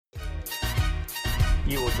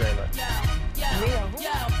Evil Jailer. Neo.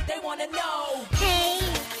 They wanna know. Hey.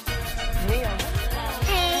 Neo.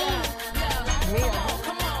 Hey. Neo.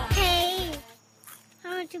 Hey. I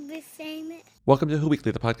want to be famous. Welcome to Who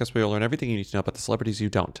Weekly, the podcast where you'll learn everything you need to know about the celebrities you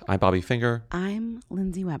don't. I'm Bobby Finger. I'm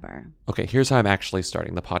Lindsay Weber. Okay, here's how I'm actually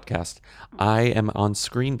starting the podcast. I am on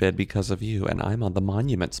ScreenBid because of you, and I'm on the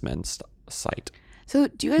Monuments Men site. So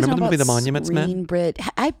do you guys Remember know the movie about The Monuments Men? ScreenBid?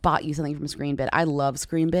 I bought you something from ScreenBid. I love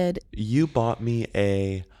ScreenBid. You bought me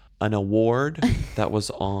an award that was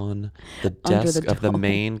on the Under desk the of the Dome.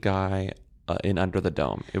 main guy in Under the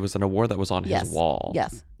Dome. It was an award that was on Yes. his wall.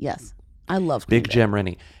 Yes. I love ScreenBid. Big Jim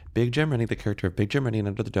Rennie. Big Jim Rennie, the character of Big Jim Rennie in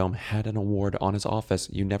Under the Dome, had an award on his office.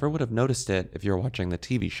 You never would have noticed it if you were watching the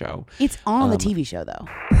TV show. It's on the TV show, though.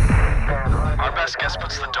 Our best guess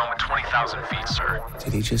puts the dome at 20,000 feet, sir.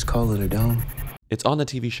 Did he just call it a dome? It's on the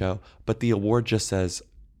TV show, but the award just says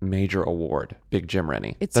Major Award, Big Jim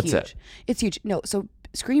Rennie. It's That's huge. it. It's huge. No, so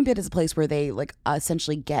ScreenBid is a place where they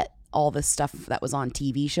essentially get all the stuff that was on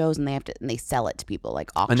TV shows, and they sell it to people,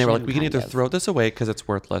 like auction. And they were like, we can kind either of. throw this away because it's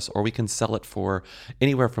worthless, or we can sell it for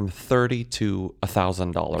anywhere from $30 to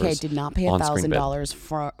 $1,000. Okay, I did not pay on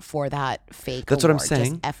 $1,000 for that fake. That's what I'm award,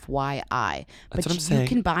 saying. Just FYI. That's But what I'm you saying.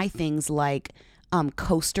 can buy things like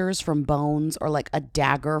coasters from Bones, or like a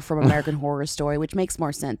dagger from American Horror Story, which makes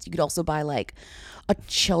more sense. You could also buy like a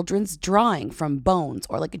children's drawing from Bones,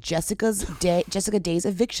 or like Jessica Day's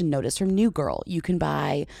eviction notice from New Girl. You can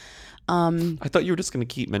buy. I thought you were just going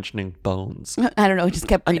to keep mentioning Bones. I don't know. I just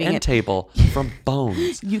kept An reading end it. table from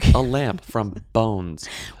Bones. You can- A lamp from Bones.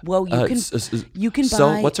 Well, you can So,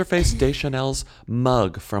 buy. what's her face? Deschanel's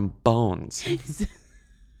mug from Bones.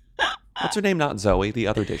 What's her name? Not Zoe, the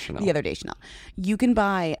other Deschanel. The other day, Chanel. You can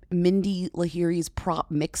buy Mindy Lahiri's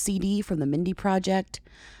prop mix CD from the Mindy Project.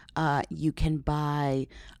 You can buy,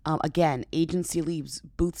 again, Agency Leaves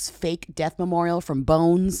Booth's fake death memorial from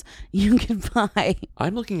Bones. You can buy.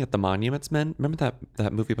 I'm looking at the Monuments Men. Remember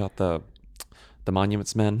that movie about the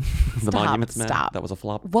Monuments Men? The Monuments Men? Stop. That was a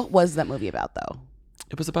flop. What was that movie about, though?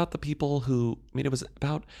 It was about the people who, it was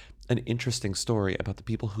about an interesting story about the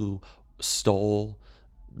people who stole.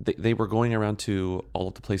 They were going around to all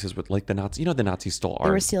of the places with, like, the Nazis. The Nazis stole art. They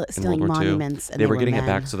were in stealing World War II. monuments, and they they were were getting it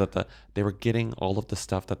back men. so that they were getting all of the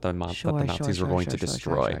stuff that the Nazis were going to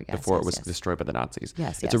destroy Yes, before it was yes. destroyed by the Nazis.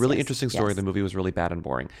 Yes, it's a yes, really yes, interesting story. yes. The movie was really bad and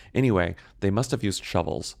boring. Anyway, they must have used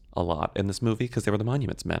shovels a lot in this movie because they were the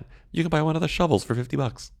Monuments Men. You can buy one of the shovels for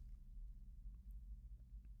 $50.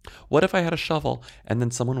 What if I had a shovel and then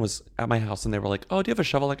someone was at my house and they were like, "Oh, do you have a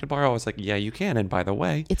shovel I could borrow?" I was like, "Yeah, you can." And by the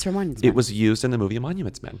way, It's from Monuments it Men. was used in the movie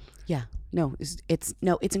Monuments Men. Yeah. No, it's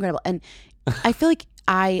incredible. And I feel like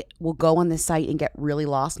I will go on this site and get really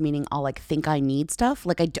lost, meaning I'll like think I need stuff.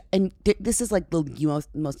 Like this is like the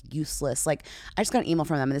most useless. Like I just got an email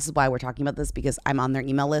from them, and this is why we're talking about this, because I'm on their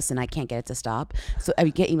email list and I can't get it to stop. So I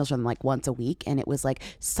would get emails from them like once a week, and it was like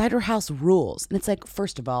Cider House Rules. And it's like,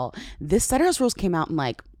 first of all, this Cider House Rules came out in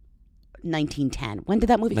like 1910. When did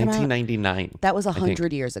that movie come out? 1999. That was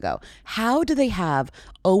 100 years ago. How do they have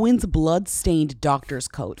Owen's blood-stained doctor's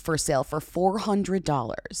coat for sale for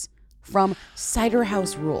 $400 from Cider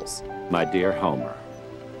House Rules? My dear Homer,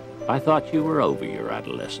 I thought you were over your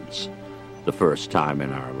adolescence. The first time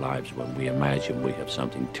in our lives when we imagine we have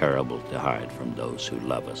something terrible to hide from those who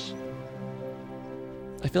love us.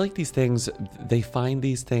 I feel like they find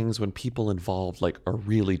these things when people involved like are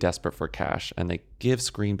really desperate for cash, and they give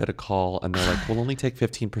ScreenBid a call and they're like, "We'll only take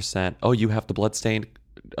 15%. Oh, you have the bloodstained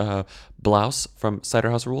blouse from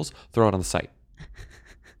Cider House Rules? Throw it on the site."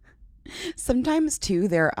 Sometimes too,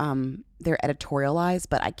 they're editorialized,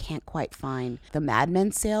 but I can't quite find. The Mad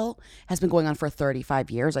Men sale has been going on for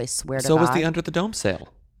 35 years. I swear to So God. was the Under the Dome sale.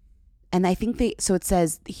 And I think so it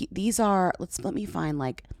says these are. Let me find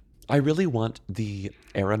like. I really want the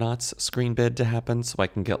Aeronauts ScreenBid to happen so I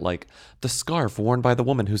can get like the scarf worn by the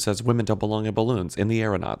woman who says women don't belong in balloons in the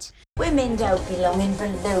Aeronauts. Women don't belong in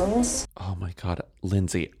balloons. Oh my God,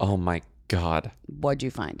 Lindsay. Oh my God. What'd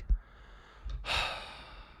you find?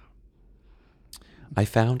 I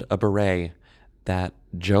found a beret that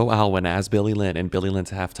Joe Alwyn as Billy Lynn in Billy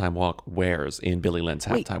Lynn's Halftime Walk wears in Billy Lynn's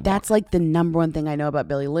Wait, Halftime Walk. that's like the number one thing I know about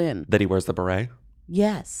Billy Lynn. That he wears the beret?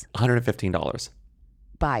 Yes. $115.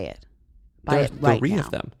 Buy it. There Buy are it right three now.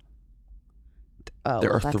 of them. Oh, There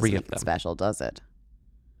well, are that three doesn't of make it them. special, does it?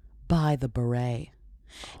 Buy the beret.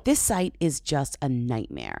 This site is just a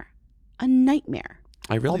nightmare. A nightmare.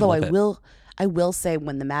 I really Although love it. I will say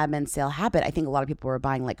when the Mad Men sale happened, I think a lot of people were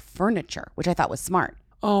buying like furniture, which I thought was smart.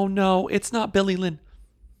 Oh no, it's not Billy Lynn.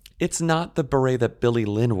 It's not the beret that Billy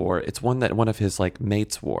Lynn wore. It's one that one of his like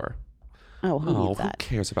mates wore. Oh, who Oh, needs who that?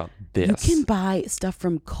 cares about this? You can buy stuff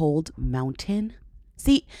from Cold Mountain.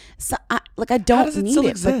 See, so I don't does it need still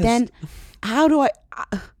it, but then exist? how do I?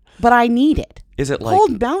 But I need it. Is it like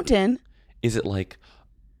Cold Mountain? is it like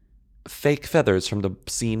fake feathers from the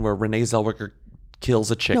scene where Renee Zellweger kills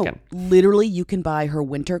a chicken? No, literally, you can buy her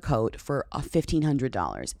winter coat for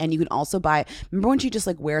 $1,500, and you can also buy. Remember when she just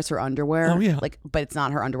like wears her underwear? Oh, yeah. Like, but it's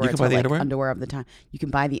not her underwear. You can it's buy her, the like, underwear? of the time. You can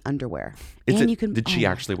buy the underwear, Is and it- you can. Did she oh.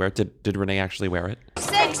 actually wear it? Did Renee actually wear it?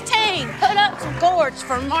 16. Put up some gourds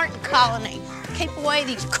for Martin Colony. Keep away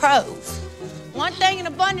these crows. One thing in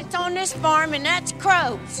abundance on this farm, and that's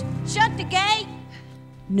crows. Shut the gate.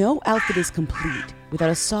 No outfit is complete without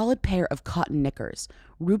a solid pair of cotton knickers.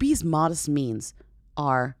 Ruby's modest means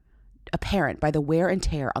are apparent by the wear and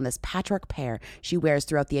tear on this patchwork pair she wears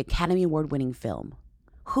throughout the Academy Award-winning film.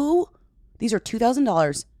 Who? These are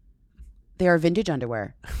 $2,000. They are vintage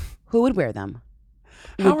underwear. Who would wear them?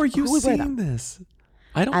 How are you who would wear seeing them? this?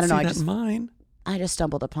 I don't I don't see know, I that just- in mine. I just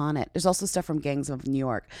stumbled upon it. There's also stuff from Gangs of New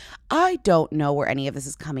York. I don't know where any of this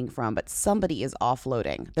is coming from, but somebody is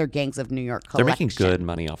offloading their Gangs of New York collection. They're making good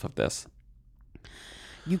money off of this.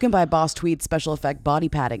 You can buy Boss Tweed special effect body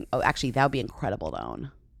padding. Oh, actually, that would be incredible, though.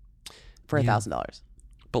 For Yeah. $1,000.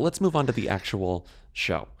 But let's move on to the actual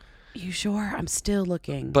show. You sure? I'm still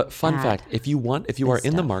looking. But fun at- fact, if you are this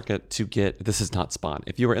in the stuff. market to get, this is not Spawn,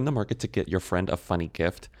 if you are in the market to get your friend a funny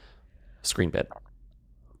gift, ScreenBid.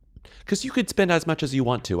 Because you could spend as much as you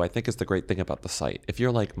want to, I think is the great thing about the site. If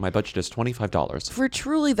you're like, my budget is $25. For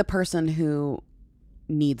truly the person who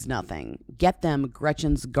needs nothing, get them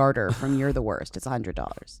Gretchen's garter from You're the Worst. It's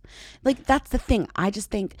 $100. Like, that's the thing. I just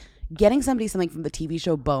think getting somebody something from the TV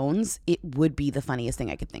show Bones, it would be the funniest thing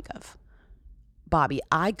I could think of. Bobby,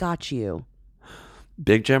 I got you.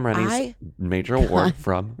 Big Jim Rennie's I- major award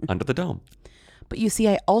from Under the Dome. But you see,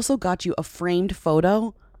 I also got you a framed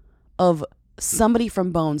photo of somebody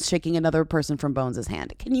from Bones shaking another person from Bones'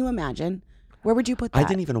 hand. Can you imagine? Where would you put that? I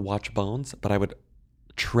didn't even watch Bones, but I would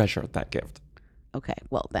treasure that gift. Okay,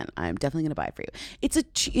 well then I'm definitely gonna buy it for you. It's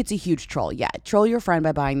a huge troll. Yeah, troll your friend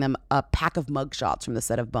by buying them a pack of mugshots from the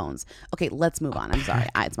set of Bones. Okay, let's move on. I'm sorry,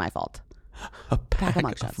 it's my fault. A Pack of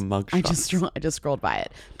pack of mugshots. mugshots. I just scrolled by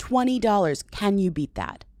it. $20. Can you beat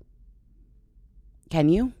that? Can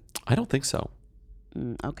you? I don't think so.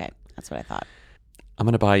 Okay, that's what I thought. I'm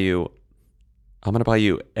gonna buy you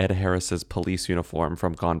Ed Harris's police uniform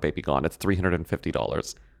from Gone Baby Gone. It's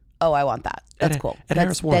 $350. Oh, I want that. That's Ed- cool. Ed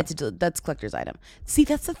Harris wore That's collector's item. See,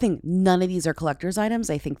 that's the thing. None of these are collector's items.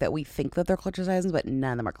 I think that we think that they're collector's items, but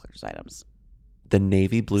none of them are collector's items. The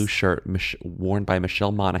navy blue shirt worn by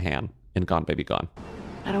Michelle Monaghan in Gone Baby Gone.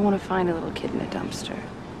 I don't want to find a little kid in a dumpster.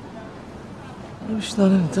 She's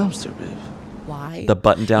not in a dumpster, babe. Why? The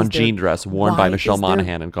button-down is there- jean dress worn by why Michelle is there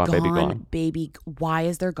Monaghan in Gone Baby Gone. Why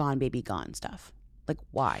is there Gone Baby Gone stuff? Like,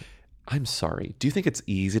 why? I'm sorry. Do you think it's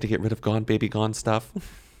easy to get rid of Gone Baby Gone stuff?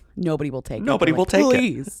 Nobody will take it. Nobody They're will take it.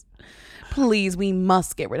 Please. Please, we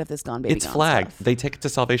must get rid of this Gone Baby It's Gone flagged. stuff. They take it to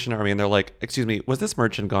Salvation Army and they're like, excuse me, was this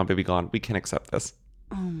merch in Gone Baby Gone? We can accept this.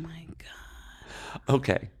 Oh my God.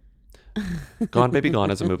 Okay. Gone Baby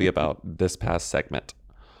Gone is a movie about this past segment.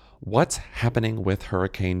 What's happening with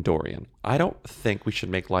Hurricane Dorian? I don't think we should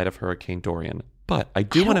make light of Hurricane Dorian, but I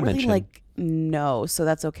do want to mention. No, so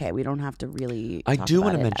that's okay. We don't have to really. I talk do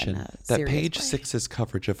want to mention that Page 6's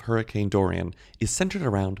coverage of Hurricane Dorian is centered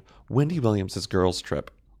around Wendy Williams' girls'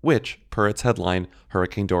 trip, which, per its headline,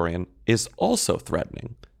 Hurricane Dorian is also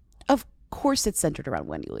threatening. Of course, it's centered around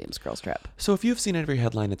Wendy Williams' girls' trip. So if you've seen every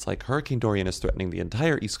headline, it's like Hurricane Dorian is threatening the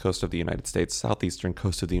entire east coast of the United States, southeastern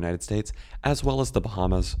coast of the United States, as well as the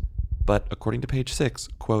Bahamas. But according to Page 6,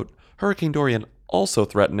 quote, Hurricane Dorian also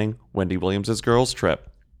threatening Wendy Williams' girls' trip.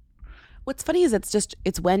 What's funny is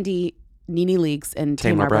it's Wendy, Nene Leakes, and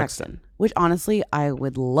Tamar Braxton, which honestly I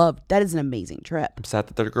would love. That is an amazing trip. I'm sad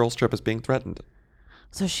that their girls' trip is being threatened.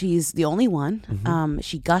 So she's the only one. Mm-hmm.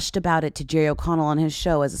 She gushed about it to Jerry O'Connell on his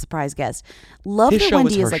show as a surprise guest. Love His that show was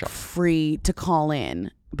Wendy her is like show. free to call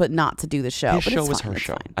in, but not to do the show. His but show it's was fine, her it's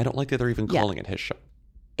show. fine. I don't like that they're even Yeah. calling it his show.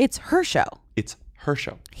 It's her show. It's her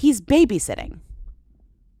show. He's babysitting.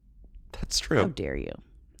 That's How true. dare you?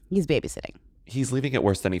 He's babysitting. He's leaving it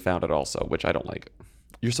worse than he found it also, which I don't like.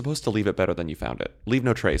 You're supposed to leave it better than you found it. Leave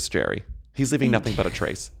no trace, Jerry. He's leaving nothing but a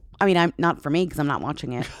trace. I mean, I'm not for me because I'm not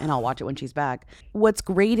watching it, and I'll watch it when she's back. What's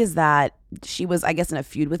great is that she was, I guess, in a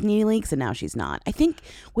feud with Nene Leakes, and now she's not. I think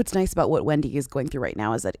what's nice about what Wendy is going through right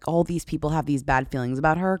now is that all these people have these bad feelings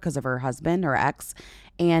about her because of her husband or ex,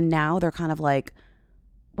 and now they're kind of like,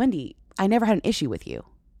 Wendy, I never had an issue with you.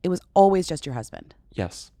 It was always just your husband.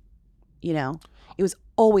 Yes. You know, it was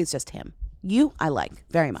always just him. You, I like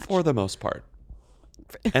very much. For the most part.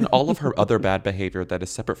 And all of her other bad behavior that is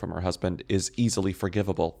separate from her husband is easily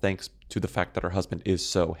forgivable thanks to the fact that her husband is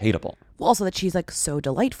so hateable. Well, also that she's like so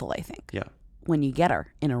delightful, I think. Yeah. When you get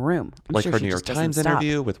her in a room. I'm Like sure her she New York just doesn't Times stop.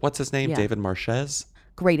 interview with what's his name? Yeah. David Marchez.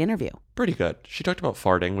 Great interview. Pretty good. She talked about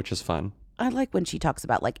farting, which is fun. I like when she talks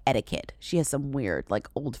about like etiquette. She has some weird, like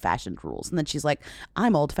old-fashioned rules. And then she's like,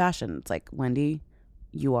 I'm old-fashioned. It's like, Wendy,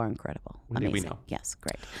 you are incredible. Wendy, we Amazing. know. Yes,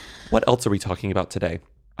 great. What else are we talking about today?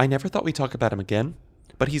 I never thought we'd talk about him again,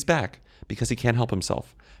 but he's back because he can't help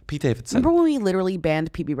himself. Pete Davidson. Remember when we literally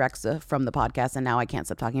banned PB Rexa from the podcast and now I can't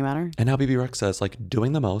stop talking about her? And now BB Rexa is like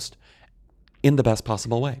doing the most in the best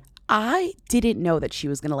possible way. I didn't know that she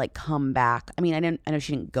was going to like come back. I mean, I know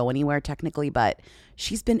she didn't go anywhere technically, but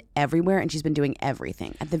she's been everywhere and she's been doing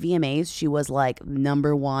everything. At the VMAs, she was like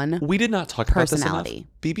number one. We did not talk about this enough. Personality.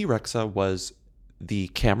 BB Rexa was the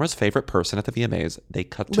camera's favorite person at the VMAs. They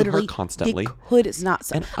cut to Literally, her constantly. they could not.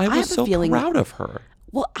 And I was have so a feeling proud of her.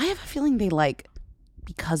 Well, I have a feeling they like,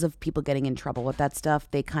 because of people getting in trouble with that stuff,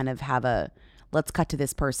 they kind of have a, let's cut to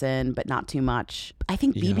this person, but not too much. I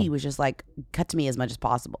think BB was just like, cut to me as much as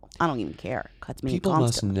possible. I don't even care. Cut to me People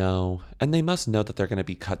constantly. must know, and they must know that they're going to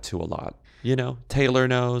be cut to a lot. You know, Taylor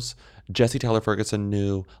knows, Jesse Tyler Ferguson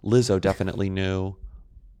knew, Lizzo definitely knew,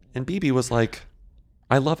 and BB was like,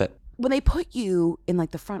 I love it. When they put you in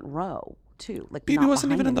like the front row too, like BB not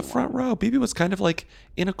wasn't even behind in the anyone. front row. BB was kind of like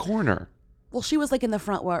in a corner. Well, she was like in the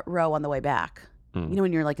front row on the way back. You know,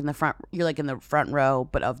 when you're like in the front row,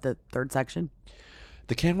 but of the third section.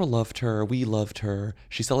 The camera loved her. We loved her.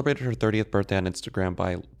 She celebrated her 30th birthday on Instagram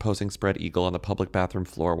by posing spread eagle on the public bathroom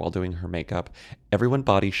floor while doing her makeup. Everyone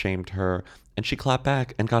body shamed her, and she clapped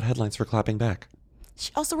back and got headlines for clapping back.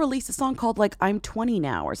 She also released a song called like I'm 20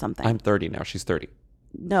 now or something. I'm 30 now. She's 30.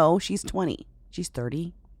 No, she's 20. She's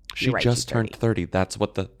 30. She You're right, just she's turned 30. That's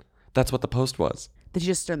what the post was. Did she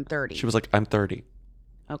just turn 30? She was like, I'm 30.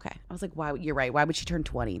 Okay. I was like, why? You're right. Why would she turn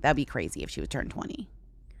 20? That'd be crazy if she would turn 20.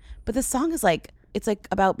 But the song is like, it's like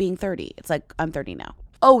about being 30. It's like, I'm 30 now.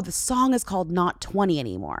 Oh, the song is called Not 20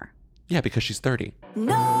 Anymore. Yeah, because she's 30.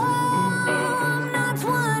 No, I'm not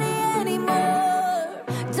 20 anymore.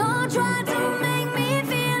 Don't try to make me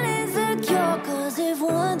feel insecure. Cause if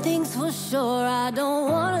one thing's for sure, I don't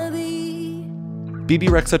wanna be. BB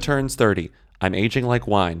Rexa turns 30. I'm aging like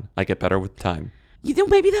wine. I get better with time. You know,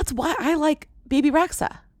 maybe that's why I like Baby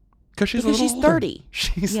Rexa. Because she's Because 30.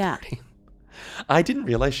 She's Yeah. 30. I didn't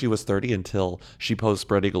realize she was 30 until she posed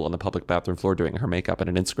spread eagle on the public bathroom floor doing her makeup in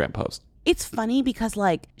an Instagram post. It's funny because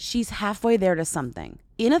like she's halfway there to something.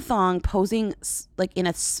 In a thong, posing like in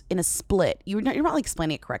a split. You're not like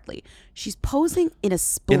explaining it correctly. She's posing in a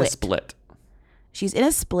split. In a split. She's in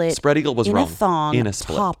a split. Spread eagle was in wrong. a thong, In a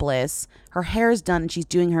split. topless. Her hair's done and she's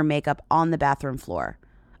doing her makeup on the bathroom floor.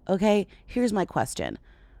 Okay, here's my question.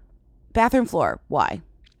 Bathroom floor, why?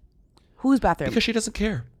 Whose bathroom? Because she doesn't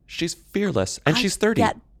care. She's fearless, and she's 30. I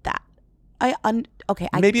get that. I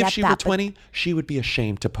Maybe get if she that, were but- 20, she would be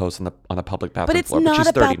ashamed to pose on the public bathroom But it's floor. not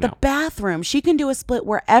she's 30 about the now. bathroom. She can do a split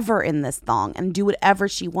wherever in this thong and do whatever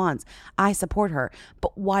she wants. I support her.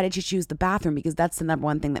 But why did she choose the bathroom? Because that's the number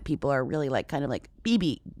one thing that people are really like, kind of like,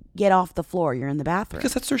 BB, get off the floor. You're in the bathroom.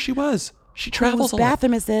 Because that's where she was. She travels Whose a lot.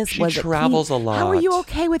 bathroom is this? She Was it travels clean? a lot. How are you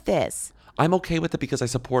okay with this? I'm okay with it because I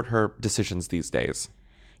support her decisions these days.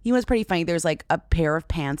 You know what's pretty funny? There's like a pair of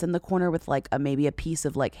pants in the corner with like maybe a piece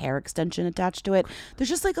of like hair extension attached to it. There's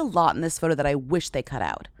just like a lot in this photo that I wish they cut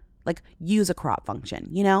out. Like use a crop function,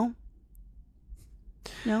 you know?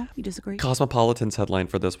 No? You disagree? Cosmopolitan's headline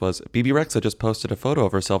for this was, BB Rexa just posted a photo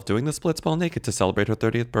of herself doing the splits while naked to celebrate her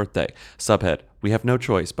 30th birthday. Subhead, we have no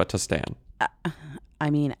choice but to stan. I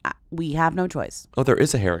mean, we have no choice. Oh, there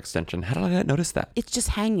is a hair extension. How did I not notice that? It's just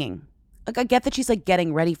hanging. Like I get that she's like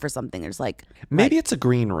getting ready for something. There's like Maybe it's a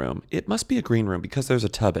green room. It must be a green room because there's a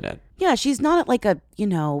tub in it. yeah, she's not at like a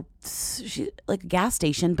like a gas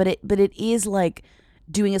station, but it is like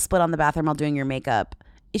doing a split on the bathroom while doing your makeup.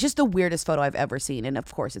 It's just the weirdest photo I've ever seen, and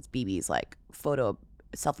of course it's BB's like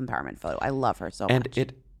self-empowerment photo. I love her so And much.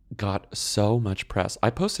 it got so much press.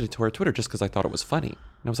 I posted it to her Twitter just because I thought it was funny.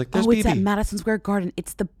 And I was like, there's it's BB. at Madison Square Garden.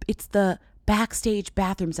 It's the backstage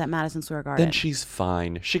bathrooms at Madison Square Garden. Then she's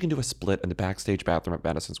fine. She can do a split in the backstage bathroom at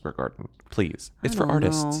Madison Square Garden. Please. It's for don't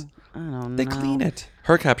artists. know. I don't They know. clean it.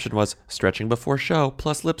 Her caption was, stretching before show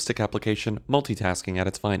plus lipstick application, multitasking at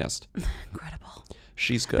its finest. Incredible.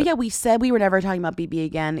 She's good. But yeah, we said we were never talking about BB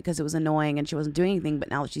again because it was annoying and she wasn't doing anything. But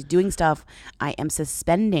now that she's doing stuff, I am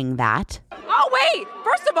suspending that. Oh, wait.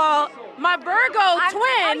 First of all, my Virgo twin.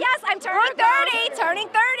 Oh, yes, I'm turning 30. Turning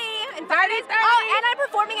 30. And 30. Oh, and I'm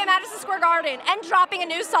performing at Madison Square Garden and dropping a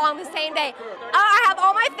new song the same day. I have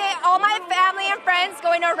all my family and friends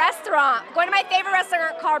going to a restaurant, going to my favorite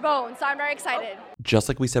restaurant, Carbone. So I'm very excited. Just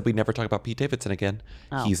like we said we'd never talk about Pete Davidson again,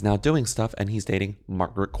 he's now doing stuff, and he's dating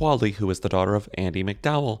Margaret Qualley, who is the daughter of Andy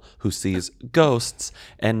McDowell, who sees ghosts,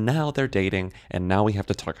 and now they're dating, and now we have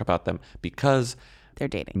to talk about them because they're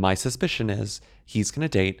dating. My suspicion is he's going to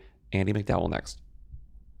date Andy McDowell next.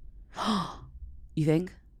 You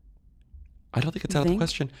think? I don't think it's out of the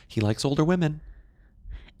question. He likes older women.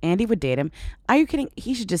 Andy would date him. Are you kidding?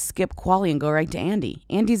 He should just skip Qualley and go right to Andy.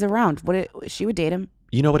 Andy's around. She would date him.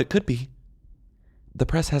 You know what it could be? The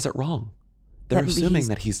press has it wrong. They're assuming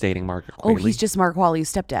that he's dating Margaret Qualley. Oh, he's just Mark Qualley's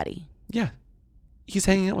stepdaddy. Yeah. He's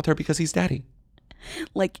hanging out with her because he's daddy.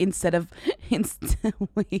 Like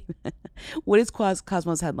wait, what is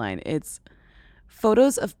Cosmo's headline? It's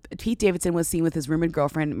photos of Pete Davidson was seen with his rumored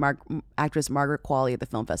girlfriend, actress Margaret Qualley at the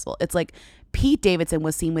film festival. It's like Pete Davidson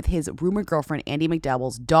was seen with his rumored girlfriend, Andy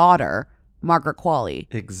McDowell's daughter, Margaret Qualley.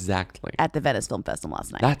 Exactly. At the Venice Film Festival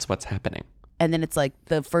last night. That's what's happening. And then it's like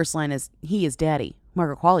the first line is, he is daddy.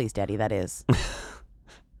 Margaret Qualley's daddy, that is.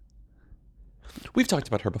 We've talked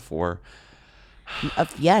about her before.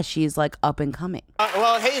 Yeah, she's like up and coming.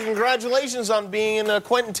 Well, hey, congratulations on being in a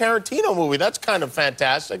Quentin Tarantino movie. That's kind of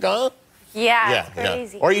fantastic, huh? Yeah, it's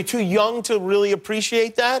crazy. Are you too young to really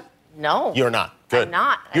appreciate that? No. You're not. Good. I'm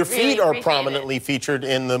not. Your feet are prominently featured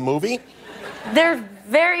in the movie? They're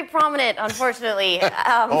very prominent, unfortunately.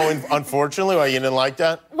 Unfortunately? Why, you didn't like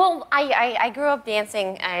that? Well, I grew up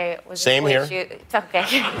dancing. I was Same here. Okay,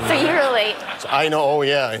 so you relate. I know. Oh,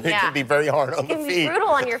 yeah. It can be very hard on the feet. It can be brutal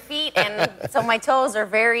on your feet, and so my toes are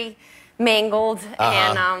very mangled.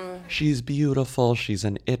 And she's beautiful. She's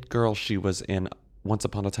an it girl. She was in Once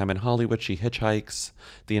Upon a Time in Hollywood. She hitchhikes.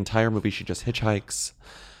 The entire movie, she just hitchhikes.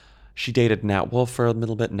 She dated Nat Wolff for a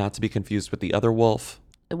little bit, not to be confused with the other Wolf.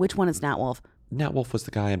 Which one is Nat Wolff? Nat Wolff was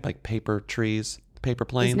the guy in like Paper Trees, Paper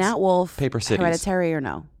Planes. Is Nat Wolff Paper Cities. Hereditary or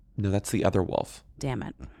no? No, that's the other Wolf. Damn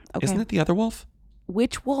it. Okay. Isn't it the other Wolf?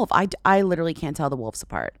 Which Wolf? I literally can't tell the Wolves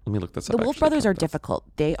apart. Let me look this up. The Wolf brothers are difficult.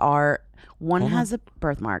 They are, one has a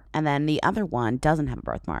birthmark, and then the other one doesn't have a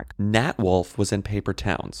birthmark. Nat Wolff was in Paper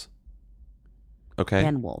Towns. Okay.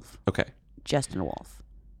 Ben Wolf. Okay. Justin Wolf.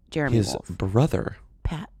 Jeremy His Wolf. brother.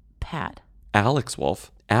 Pat. Alex Wolff.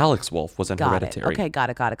 Alex Wolff was in Hereditary. Okay, got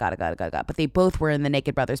it. But they both were in the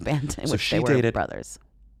Naked Brothers band, in which they were brothers.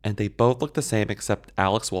 And they both look the same, except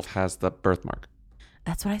Alex Wolff has the birthmark.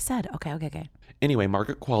 That's what I said. Okay. Anyway,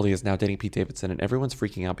 Margaret Qualley is now dating Pete Davidson, and everyone's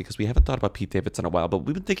freaking out because we haven't thought about Pete Davidson in a while, but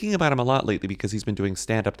we've been thinking about him a lot lately because he's been doing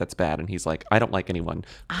stand-up that's bad, and he's like, I don't like anyone.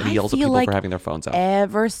 And he yells at people for having their phones out.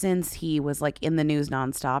 Ever since he was like in the news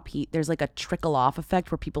nonstop, there's like a trickle-off effect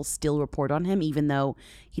where people still report on him, even though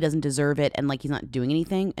he doesn't deserve it and like he's not doing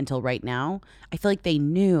anything until right now. I feel like they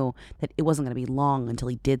knew that it wasn't going to be long until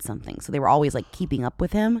he did something. So they were always like keeping up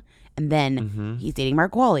with him. And then he's dating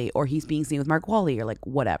Mark Qualley, or he's being seen with Mark Qualley, or like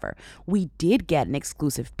whatever. We did get an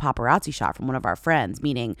exclusive paparazzi shot from one of our friends,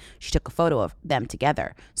 meaning she took a photo of them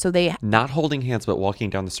together. So they not holding hands, but walking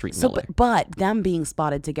down the street. But them being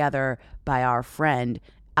spotted together by our friend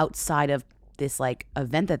outside of this like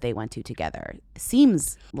event that they went to together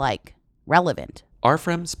seems like relevant. Our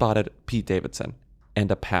friend spotted Pete Davidson and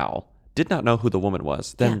a pal. Did not know who the woman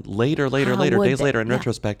was. Then later, days later, in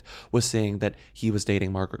retrospect, was saying that he was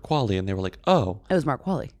dating Margaret Qualley, and they were like, "Oh, it was Mark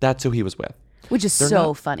Qualley. That's who he was with." Which is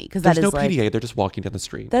so funny because that is there's no like, PDA. They're just walking down the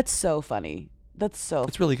street. That's so funny.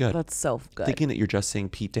 It's really good. That's so good. Thinking that you're just seeing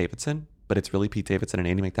Pete Davidson, but it's really Pete Davidson and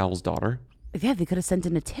Andy McDowell's daughter. Yeah, they could have sent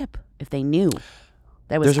in a tip if they knew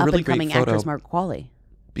that was up and coming actress Margaret Qualley.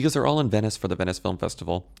 Because they're all in Venice for the Venice Film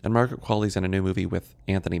Festival, and Margaret Qualley's in a new movie with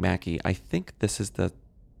Anthony Mackie. I think this is the.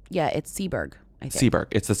 Yeah, it's Seberg. I think. Seberg.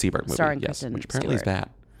 It's the Seberg movie. Starring yes, Kristen which apparently Stewart. is bad.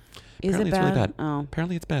 Is apparently it bad? It's really bad. Oh.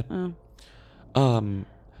 Apparently it's bad. Oh.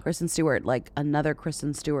 Kristen Stewart, like another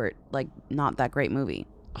Kristen Stewart, like not that great movie.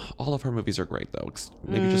 All of her movies are great though.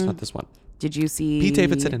 Maybe just not this one. Did you see Pete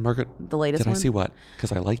Davidson and Margaret? The latest one? Did I see what?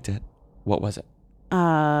 Because I liked it. What was it?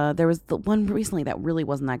 There was the one recently that really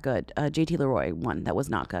wasn't that good. JT Leroy one that was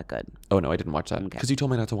not that good. Oh no, I didn't watch that because you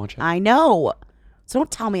told me not to watch it. I know. So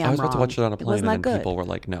don't tell me I was wrong. about to watch it on a plane, and then good. people were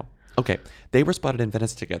like, "No." Okay, they were spotted in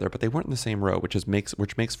Venice together, but they weren't in the same row, which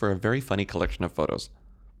makes for a very funny collection of photos.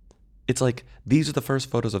 It's like these are the first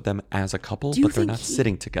photos of them as a couple, but they're not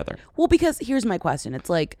sitting together. Well, because here's my question: it's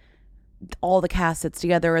like all the cast sits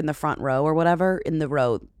together in the front row or whatever in the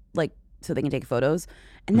row, like so they can take photos,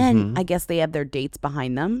 and then I guess they have their dates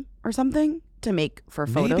behind them or something to make for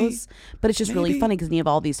photos. But it's just really funny because you have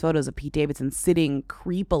all these photos of Pete Davidson sitting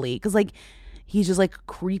creepily because like he's just like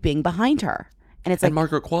creeping behind her. And it's And like,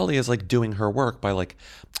 Margaret Qualley is like doing her work by like,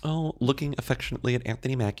 looking affectionately at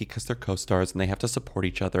Anthony Mackie because they're co-stars and they have to support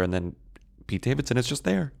each other. And then Pete Davidson is just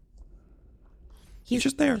there. He's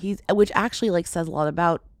just there. Which actually like says a lot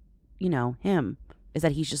about, him, is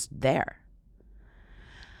that he's just there.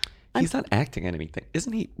 He's not acting in anything,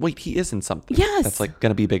 isn't he? Wait, he is in something. Yes. That's like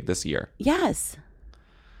going to be big this year. Yes.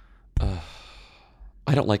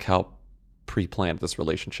 I don't like how pre-planned this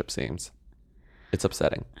relationship seems. It's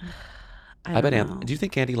upsetting. I bet Andy. Do you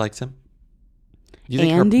think Andy likes him? Do you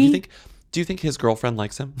think Andy? Do you think his girlfriend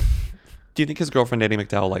likes him? Do you think his girlfriend Andy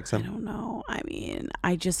McDowell likes him? I don't know. I mean,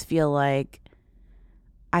 I feel like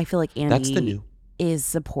Andy That's the new. is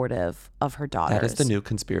supportive of her daughters. That is the new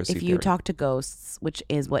conspiracy If you theory. talk to ghosts, which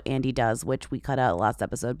is what Andy does, which we cut out last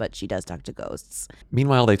episode, but she does talk to ghosts.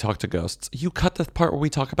 Meanwhile, they talk to ghosts. You cut the part where we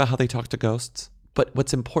talk about how they talk to ghosts. But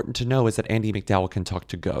what's important to know is that Andy McDowell can talk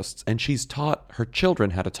to ghosts, and she's taught her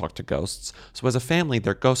children how to talk to ghosts. So as a family,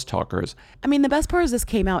 they're ghost talkers. I mean, the best part is this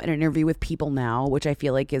came out in an interview with People Now, which I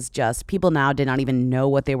feel like is just, People Now did not even know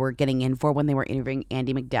what they were getting in for when they were interviewing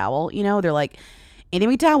Andy McDowell. They're like, Andy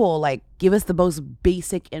McDowell, like, give us the most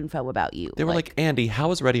basic info about you. They were like, Andy,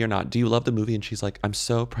 how is Ready or Not? Do you love the movie? And she's like, I'm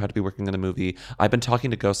so proud to be working on the movie. I've been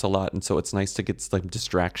talking to ghosts a lot, and so it's nice to get like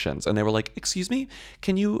distractions. And they were like, excuse me,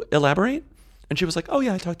 can you elaborate? And she was like, oh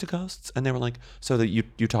yeah, I talk to ghosts. And they were like, so that you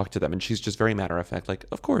talk to them. And she's just very matter of fact, like,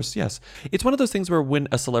 of course, yes. It's one of those things where when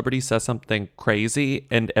a celebrity says something crazy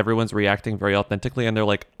and everyone's reacting very authentically and they're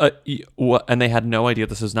like, what? And they had no idea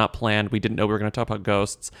this was not planned. We didn't know we were going to talk about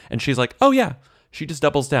ghosts. And she's like, oh yeah. She just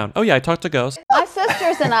doubles down. Oh yeah, I talked to ghosts. My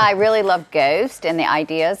sisters and I really love ghosts and the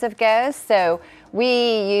ideas of ghosts. So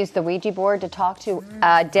we use the Ouija board to talk to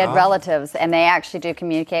dead relatives, and they actually do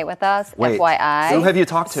communicate with us. Wait, FYI. who have you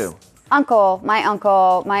talked to? My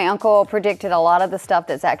uncle predicted a lot of the stuff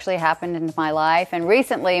that's actually happened in my life. And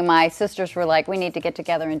recently my sisters were like, we need to get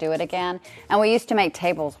together and do it again. And we used to make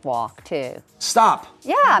tables walk too. Stop.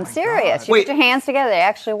 Yeah, I'm serious. You put your hands together, they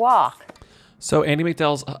actually walk. So Andy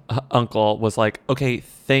McDowell's uncle was like, okay,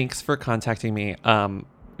 thanks for contacting me. And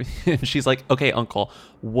she's like, okay, uncle,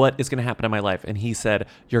 what is going to happen in my life? And he said,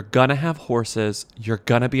 you're going to have horses, you're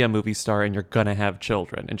going to be a movie star, and you're going to have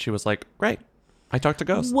children. And she was like, great. I talked to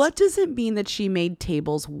ghosts. What does it mean that she made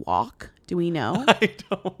tables walk? Do we know? I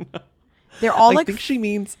don't know. They're all I think she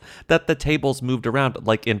means that the tables moved around,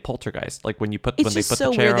 like in Poltergeist, like when they put the chair on the thing. It's just so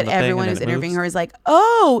weird that everyone who's interviewing moves. her is like,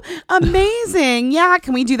 "Oh, amazing! Yeah,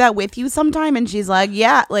 can we do that with you sometime?" And she's like,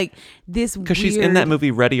 "Yeah, like this." Because she's in that movie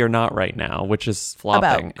Ready or Not right now, which is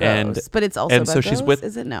flopping, about ghosts, but it's also and about so she's ghosts? with.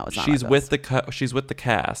 Is it? No, it's not She's about with she's with the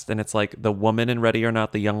cast, and it's like the woman in Ready or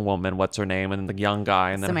Not, the young woman, what's her name, and the young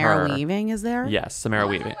guy, and then Samara her. Weaving is there? Yes, Samara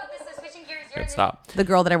Weaving. Good, stop. The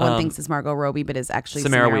girl that everyone thinks is Margot Robbie, but is actually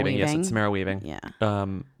Samara Samara Weaving. Yes, it's Samara Weaving. Yeah.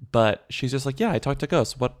 But she's just like, yeah, I talked to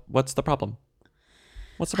ghosts. What's the problem?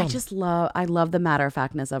 What's the problem? I love the matter of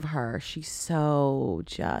factness of her. She's so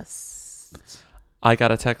just. I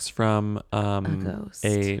got a text from a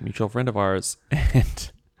mutual friend of ours,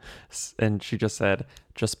 and she just said,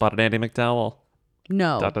 just spotted Andy McDowell.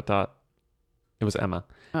 No. ... It was Emma.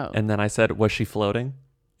 Oh. And then I said, was she floating?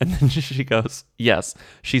 And then she goes, yes.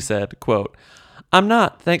 She said, quote, I'm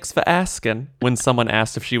not, thanks for asking, when someone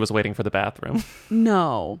asked if she was waiting for the bathroom.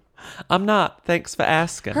 No. I'm not, thanks for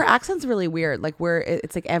asking. Her accent's really weird, like where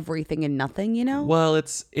it's like everything and nothing, you know? Well,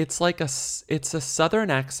 it's like it's a southern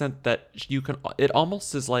accent that you can, it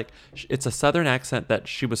almost is like, it's a southern accent that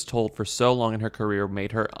she was told for so long in her career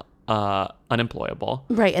made her unemployable.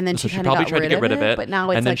 Right, and then so she probably kind of tried to get rid of it, but now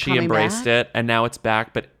it's and then like she coming embraced back. it, and now it's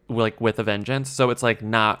back, but like with a vengeance. So it's like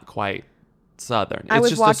not quite southern. It's I was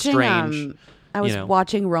just watching, a strange. I was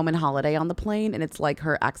watching Roman Holiday on the plane, and it's like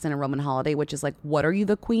her accent in Roman Holiday, which is like, what are you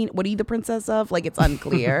the queen? What are you the princess of? Like, it's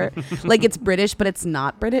unclear. Like, it's British, but it's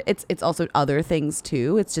not British. It's also other things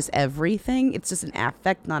too. It's just everything. It's just an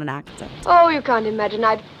affect, not an accent. Oh, you can't imagine.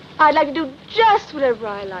 I'd like to do just whatever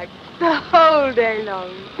I like the whole day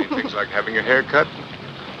long. Things like having your hair cut,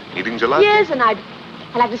 eating gelato. Yes, and I'd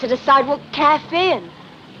like to sit a sidewalk cafe and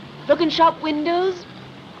look in shop windows,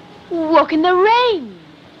 walk in the rain,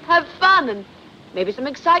 have fun, and maybe some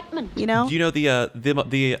excitement. You know? Do you know the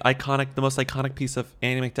most iconic piece of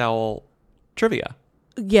Annie McDowell trivia?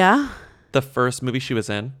 Yeah. The first movie she was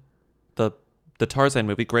in, the Tarzan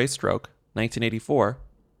movie, Graystroke, 1984.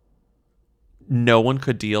 No one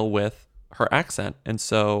could deal with her accent, and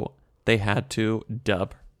so they had to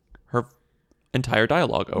dub her entire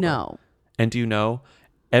dialogue over. No. And do you know,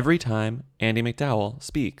 every time Andy McDowell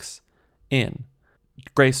speaks in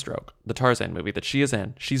Graystroke, the Tarzan movie that she is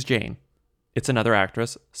in, she's Jane. It's another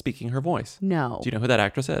actress speaking her voice. No. Do you know who that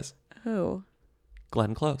actress is? Who?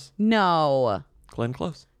 Glenn Close. No. Glenn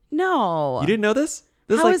Close. No. You didn't know this?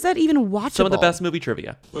 How is that even watchable? Some of the best movie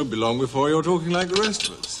trivia. Won't be long before you're talking like the rest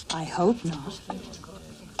of us. I hope not.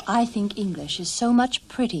 I think English is so much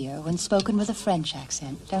prettier when spoken with a French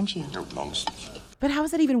accent, don't you? No nonsense. But how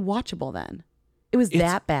is that even watchable then? It was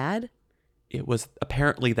that bad? It was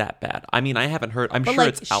apparently that bad. I mean, I haven't heard. I'm But sure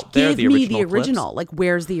like, it's out there. Give me the clips. original. Like,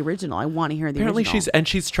 where's the original? I want to hear the Apparently original.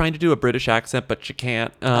 she's trying to do a British accent, but she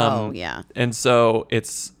can't. Yeah. And so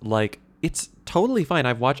it's like it's totally fine.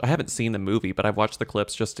 I haven't seen the movie, but I've watched the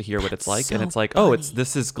clips just to hear what it's like. so And it's like, funny.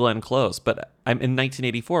 this is Glenn Close. But I'm in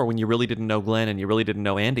 1984 when you really didn't know Glenn and you really didn't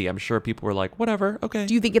know Andy. I'm sure people were like, whatever, okay.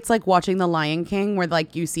 Do you think it's like watching The Lion King, where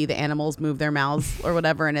like you see the animals move their mouths or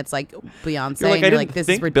whatever, and it's like Beyonce? You're like, and I you're didn't this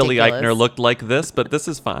think is Billy ridiculous. Eichner looked like this, but this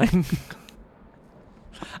is fine.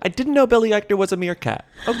 I didn't know Billy Eichner was a meerkat.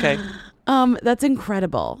 Okay. That's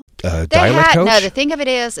incredible. Dialect coach? No, the thing of it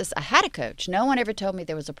is I had a coach. No one ever told me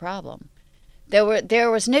there was a problem. There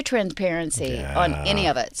was no transparency on any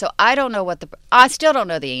of it. So I don't know I still don't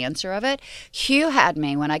know the answer of it. Hugh had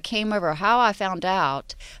me when I came over. How I found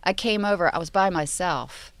out, I was by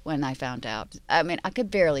myself when I found out. I mean, I could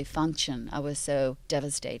barely function. I was so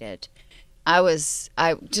devastated.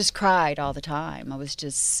 I just cried all the time.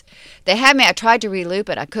 They had me, I tried to reloop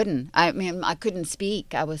it. I couldn't. I mean, I couldn't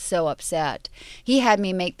speak. I was so upset. He had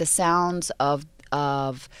me make the sounds of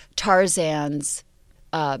Tarzan's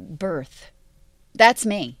birth. That's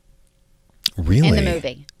me. Really? In the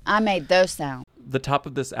movie. I made those sounds. The top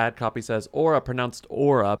of this ad copy says Aura, pronounced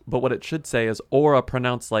Aura, but what it should say is Aura,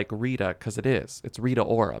 pronounced like Rita, because it is. It's Rita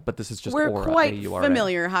Ora, but this is just We're Aura. quite A-U-R-A.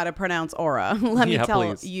 familiar how to pronounce aura. Let me tell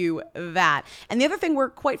please. you that. And the other thing we're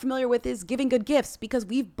quite familiar with is giving good gifts, because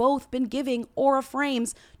we've both been giving aura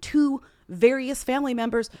frames to various family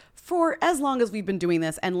members for as long as we've been doing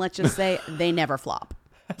this. And let's just say they never flop.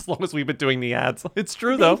 As long as we've been doing the ads. It's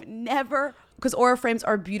true, though. They've never, because Aura frames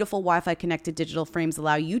are beautiful Wi-Fi connected digital frames,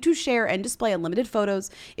 allow you to share and display unlimited photos.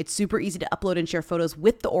 It's super easy to upload and share photos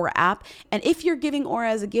with the Aura app. And if you're giving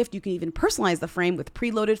Aura as a gift, you can even personalize the frame with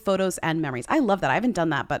preloaded photos and memories. I love that. I haven't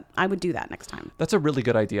done that, but I would do that next time. That's a really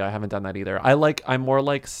good idea. I haven't done that either. I'm more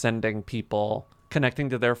like sending people, connecting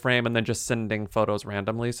to their frame and then just sending photos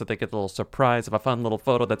randomly so they get a little surprise of a fun little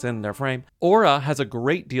photo that's in their frame. Aura has a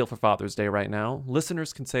great deal for Father's Day right now.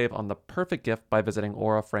 Listeners can save on the perfect gift by visiting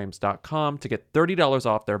auraframes.com to get $30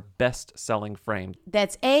 off their best-selling frame.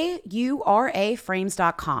 That's AURA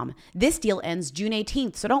frames.com. This deal ends June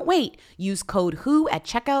 18th, so don't wait. Use code WHO at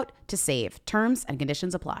checkout to save. Terms and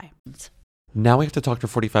conditions apply. Now we have to talk for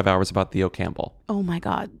 45 hours about Theo Campbell. Oh my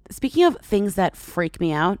God. Speaking of things that freak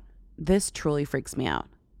me out, this truly freaks me out.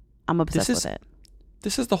 I'm obsessed with it.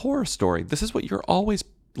 This is the horror story. This is what you're always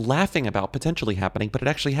laughing about potentially happening, but it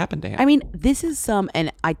actually happened to him. I mean, this is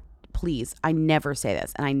and I never say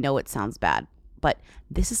this, and I know it sounds bad, but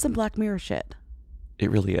this is some Black Mirror shit. It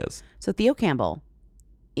really is. So Theo Campbell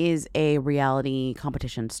is a reality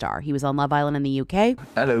competition star. He was on Love Island in the UK.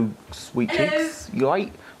 Hello, sweet cheeks. You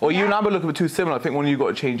right? Or you and Amber look a bit too similar. I think one of you got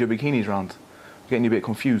to change your bikinis round. I'm getting you a bit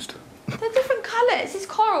confused. They're different colours. His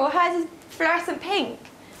coral, hers is fluorescent pink.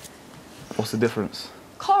 What's the difference?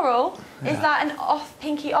 Coral is like an off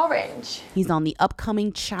pinky orange. He's on the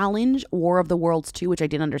upcoming challenge, War of the Worlds 2, which I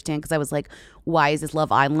didn't understand because I was like, why is this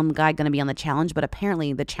Love Island guy going to be on the challenge? But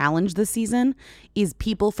apparently the challenge this season is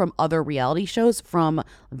people from other reality shows, from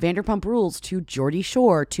Vanderpump Rules to Geordie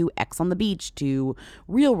Shore to X on the Beach to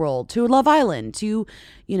Real World to Love Island to,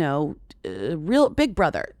 Real Big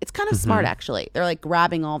Brother. It's kind of smart, actually. They're like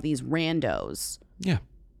grabbing all these randos. Yeah.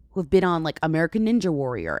 Who have been on like American Ninja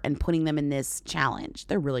Warrior and putting them in this challenge.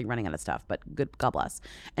 They're really running out of stuff, but God bless.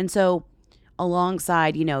 And so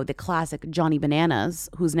alongside, the classic Johnny Bananas,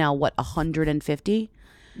 who's now 150?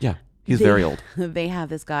 Yeah, he's very old. They have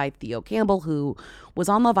this guy, Theo Campbell, who was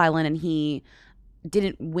on Love Island, and he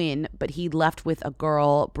didn't win, but he left with a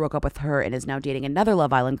girl, broke up with her, and is now dating another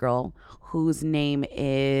Love Island girl whose name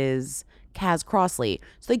is Kaz Crossley.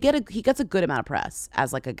 So he gets a good amount of press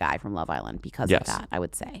as like a guy from Love Island because of that, I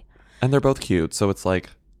would say. And they're both cute, so it's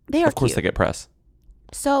like, of course they get press.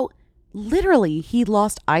 So literally, he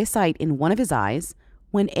lost eyesight in one of his eyes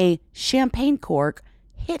when a champagne cork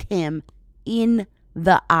hit him in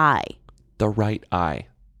the eye. The right eye.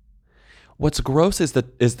 What's gross is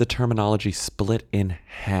the terminology split in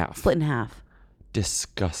half. Split in half.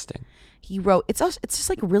 Disgusting. He wrote, it's just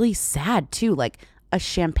like really sad too, like a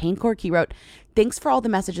champagne cork. He wrote, "Thanks for all the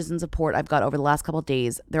messages and support I've got over the last couple of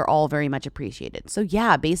days. They're all very much appreciated." So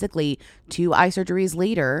yeah, basically 2 eye surgeries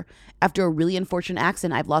later, after a really unfortunate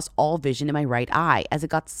accident, I've lost all vision in my right eye as it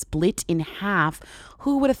got split in half.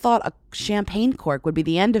 Who would have thought a champagne cork would be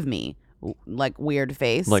the end of me? like weird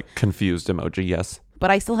face. Like confused emoji, yes.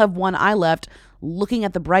 But I still have one eye left looking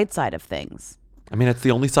at the bright side of things. I mean, it's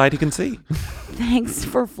the only side he can see. Thanks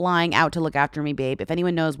for flying out to look after me, babe. If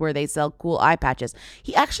anyone knows where they sell cool eye patches.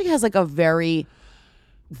 He actually has like a very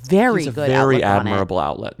He's a good very outlook on it. admirable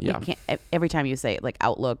outlet. Yeah. Every time you say it, like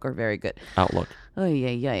outlook or very good. Outlook. Oh,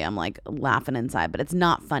 yeah. I'm like laughing inside, but it's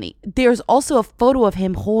not funny. There's also a photo of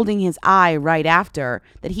him holding his eye right after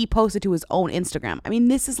that he posted to his own Instagram. I mean,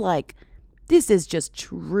 this is just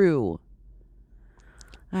true.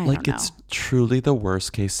 I don't know. It's truly the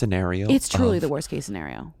worst case scenario. It's truly the worst case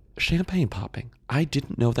scenario. Champagne popping. I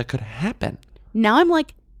didn't know that could happen. Now I'm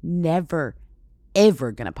like, never,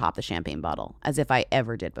 ever gonna pop the champagne bottle as if I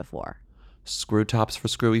ever did before. Screw tops for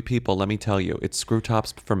screwy people, let me tell you. It's screw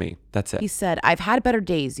tops for me. That's it. He said, I've had better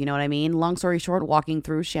days, you know what I mean? Long story short, walking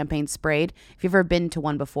through champagne sprayed. If you've ever been to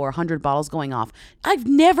one before, 100 bottles going off.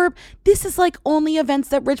 This is like only events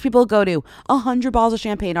that rich people go to. 100 bottles of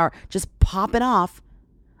champagne are just popping off.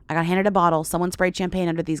 I got handed a bottle. Someone sprayed champagne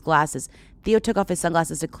under these glasses. Theo took off his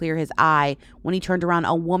sunglasses to clear his eye. When he turned around,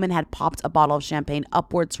 a woman had popped a bottle of champagne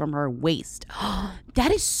upwards from her waist.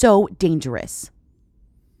 That is so dangerous.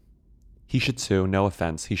 He should sue. No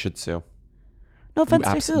offense. He should sue. No offense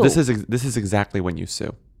to sue. This is exactly when you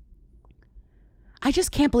sue. I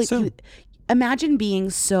just can't believe you. Imagine being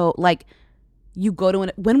so like you go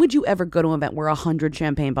to when would you ever go to an event where 100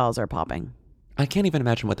 champagne bottles are popping? I can't even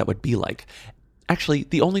imagine what that would be like. Actually,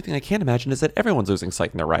 the only thing I can't imagine is that everyone's losing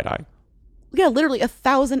sight in their right eye. Yeah, literally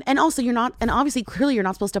 1,000. And also obviously clearly you're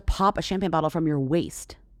not supposed to pop a champagne bottle from your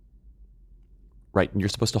waist. Right, and you're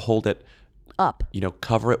supposed to hold it up.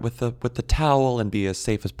 Cover it with the towel and be as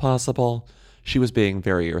safe as possible. She was being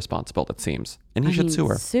very irresponsible, it seems. And he should sue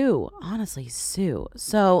her. Honestly, sue.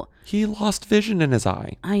 So he lost vision in his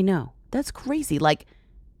eye. I know. That's crazy. Like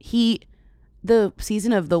the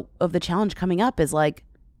season of the challenge coming up is like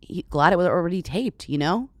glad it was already taped,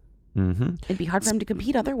 Mm-hmm. It'd be hard for him to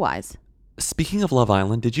compete otherwise. Speaking of Love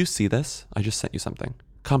Island, did you see this? I just sent you something.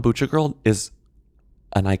 Kombucha Girl is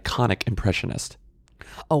an iconic impressionist.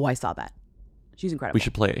 Oh, I saw that. She's incredible. We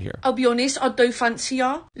should play it here. I'll be honest, I do fancy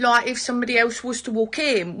her. Like, if somebody else was to walk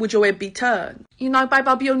in, would your head be turned? Babe,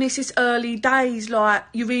 I'll be honest, it's early days. Like,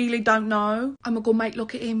 you really don't know. Oh my God, mate,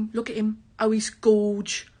 look at him. Look at him. Oh, he's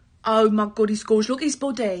gorge. Oh my God, he's gorge. Look at his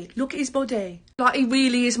body. Look at his body. Like, he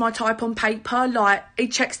really is my type on paper. Like, he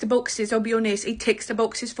checks the boxes, I'll be honest. He ticks the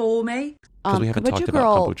boxes for me. Because we haven't talked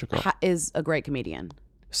about Kombucha Girl. Is a great comedian.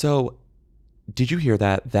 So, did you hear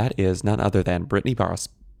that? That is none other than Brittany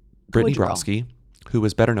Broski, who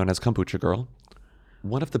is better known as Kombucha Girl.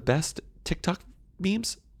 One of the best TikTok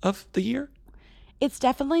memes of the year. It's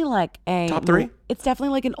definitely like top 3. It's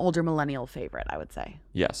definitely like an older millennial favorite, I would say.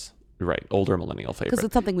 Yes, right. Older millennial favorite. Because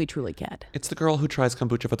it's something we truly get. It's the girl who tries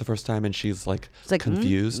kombucha for the first time and she's like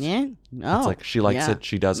confused. Yeah. No. It's like she likes it,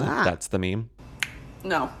 she doesn't. That's the meme.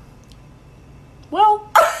 No.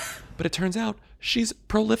 Well. But it turns out she's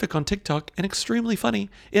prolific on TikTok and extremely funny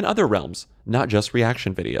in other realms, not just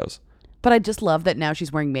reaction videos. But I just love that now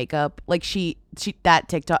she's wearing makeup. Like that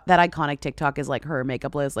TikTok, that iconic TikTok is like her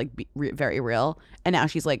makeup list, like very real. And now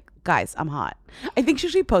she's like, guys, I'm hot. I think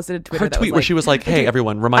she posted a Twitter. Her tweet where she was like, hey,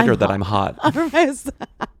 everyone, reminder that I'm hot.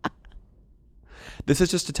 This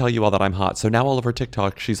is just to tell you all that I'm hot. So now all of her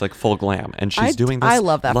TikTok, she's like full glam. And she's doing this I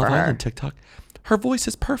love that Love for her. Island TikTok. Her voice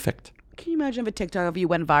is perfect. Can you imagine if a TikTok of you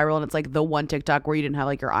went viral and it's like the one TikTok where you didn't have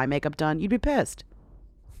like your eye makeup done? You'd be pissed.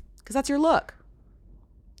 Because that's your look.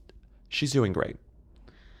 She's doing great.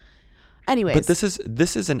 Anyways. But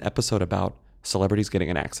this is an episode about celebrities getting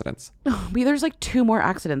in accidents. There's like 2 more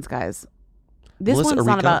accidents, guys. This Melissa one's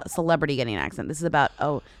not Arica, about a celebrity getting an accident. This is about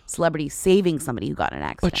celebrity saving somebody who got in an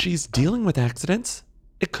accident. But she's dealing with accidents.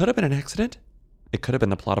 It could have been an accident. It could have been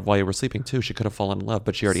the plot of While You Were Sleeping too. She could have fallen in love,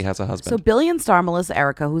 but she already has a husband. So billion star Melissa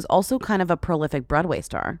Arica, who's also kind of a prolific Broadway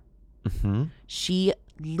star, she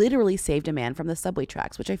literally saved a man from the subway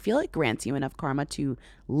tracks, which I feel like grants you enough karma to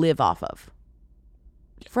live off of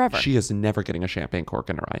forever. She is never getting a champagne cork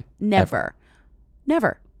in her eye. Never.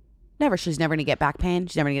 She's never going to get back pain.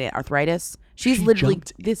 She's never going to get arthritis.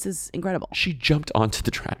 This is incredible. She jumped onto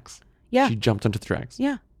the tracks. Yeah. She jumped onto the tracks.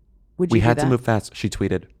 Yeah. Would you We do had that? to move fast. She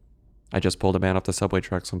tweeted, I just pulled a man off the subway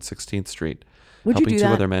tracks on 16th Street, Would you helping do 2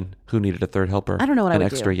 that? other men who needed a third helper. I don't know what I An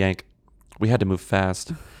would extra do. yank. We had to move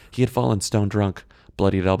fast. He had fallen stone drunk,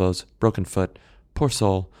 bloodied elbows, broken foot. Poor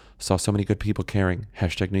soul. Saw so many good people caring.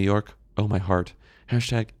 # New York. Oh, my heart.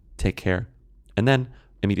 # take care. And then,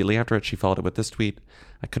 immediately after it, she followed it with this tweet.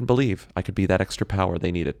 I couldn't believe I could be that extra power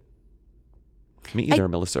they needed. Me either,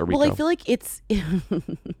 Melissa or Rico. Well, I feel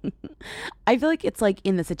like it's like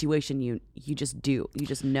in the situation you just do. You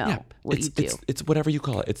just know what you do. It's whatever you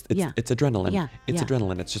call it. It's adrenaline. Yeah, It's yeah.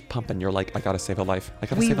 adrenaline. It's just pumping. You're like, I gotta save a life. I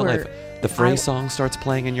gotta save a life. The phrase song starts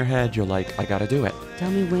playing in your head. You're like, I gotta do it.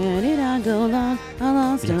 Tell me where did I go wrong? I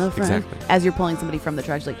lost Yes, a friend. exactly. As you're pulling somebody from the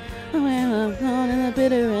trash, like, oh, I'm gone in the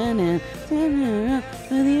bitter end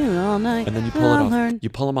with you all night. And then you pull it off. You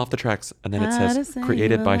pull them off the tracks, and then it How to says, save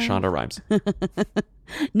created a by life. Shonda Rhimes.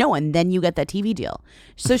 No, and then you get that TV deal.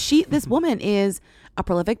 So this woman is a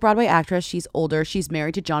prolific Broadway actress. She's older. She's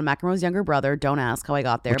married to John McEnroe's younger brother. Don't ask how I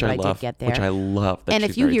got there, Which but I I love. did get there. Which I love that And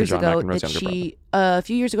she's married to John McEnroe's younger brother. a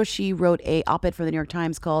few years ago, she wrote a op-ed for the New York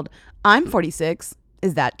Times called "I'm 46.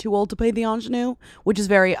 Is that too old to play the ingenue?" Which is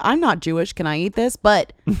very, I'm not Jewish. Can I eat this?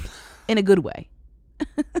 But in a good way.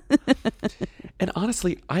 And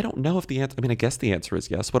honestly, I don't know if the answer. I mean, I guess the answer is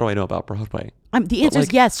yes. What do I know about Broadway? The answer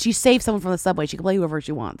is yes. She saved someone from the subway. She can play whoever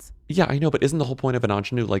she wants. Yeah, I know, but isn't the whole point of an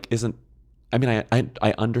ingenue I mean,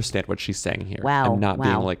 I understand what she's saying here. Wow. I'm not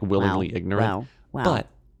being like willingly ignorant. But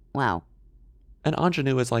an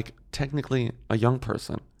ingenue is like technically a young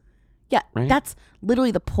person. Yeah, right? That's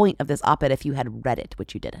literally the point of this op-ed if you had read it,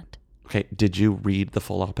 which you didn't. Okay, did you read the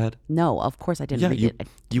full op-ed? No, of course I didn't read it.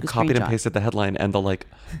 You copied and pasted the headline and the like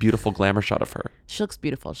beautiful glamour shot of her. She looks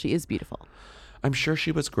beautiful. She is beautiful. I'm sure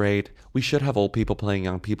she was great. We should have old people playing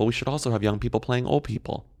young people. We should also have young people playing old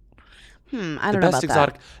people. I don't know about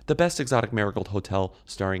that. The Best Exotic Marigold Hotel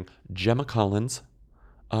starring Gemma Collins.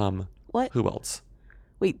 What? Who else?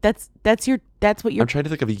 Wait, that's what you're... I'm trying to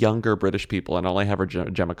think of younger British people, and all I have are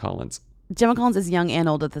Gemma Collins. Gemma Collins is young and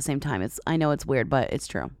old at the same time. I know it's weird, but it's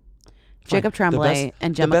true. Fine. Jacob Tremblay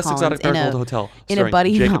and Gemma Collins Exotic Marigold Hotel in a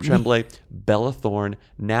buddy Jacob comedy. Tremblay, Bella Thorne,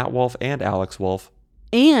 Nat Wolff, and Alex Wolff.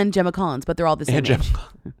 And Gemma Collins, but they're all the same age.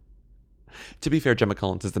 To be fair, Gemma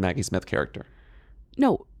Collins is the Maggie Smith character.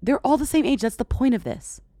 No, they're all the same age. That's the point of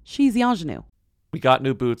this. She's the ingenue. We got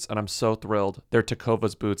new boots, and I'm so thrilled. They're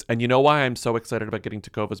Takova's boots. And you know why I'm so excited about getting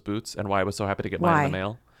Takova's boots and why I was so happy to get mine in the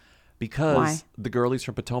mail? Because the girlies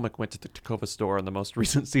from Potomac went to the Takova store in the most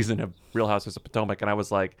recent season of Real Housewives of Potomac, and I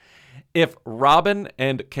was like, if Robin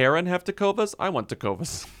and Karen have Takovas, I want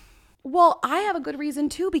Takovas. Well, I have a good reason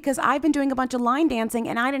too, because I've been doing a bunch of line dancing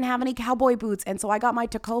and I didn't have any cowboy boots. And so I got my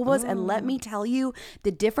Takovas, and let me tell you,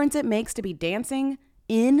 the difference it makes to be dancing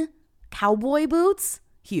in cowboy boots,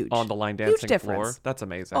 huge. On the line dancing huge floor? difference. That's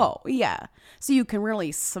amazing. Oh, yeah. So you can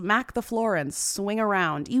really smack the floor and swing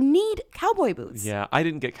around. You need cowboy boots. Yeah, I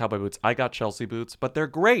didn't get cowboy boots. I got Chelsea boots, but they're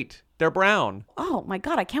great. They're brown. Oh my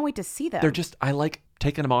God, I can't wait to see them. They're just, I like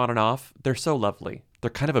taking them on and off. They're so lovely. They're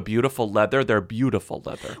kind of a beautiful leather. They're beautiful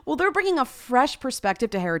leather. Well, they're bringing a fresh perspective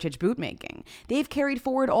to heritage boot making. They've carried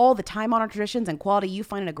forward all the time-honored traditions and quality you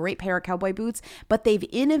find in a great pair of cowboy boots, but they've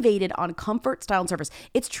innovated on comfort, style, and service.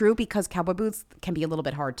 It's true, because cowboy boots can be a little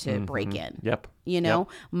bit hard to break in. Yep. You know?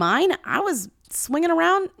 Mine, I was swinging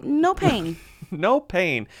around, no pain. No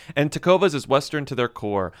pain. And Takova's is Western to their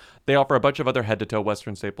core. They offer a bunch of other head-to-toe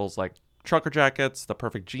Western staples like trucker jackets, the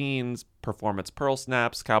perfect jeans, performance pearl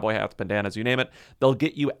snaps, cowboy hats, bandanas, you name it. They'll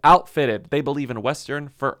get you outfitted. They believe in Western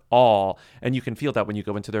for all, and you can feel that when you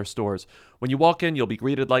go into their stores. When you walk in, you'll be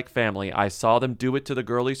greeted like family. I saw them do it to the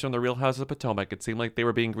girlies from the Real Houses of Potomac. It seemed like they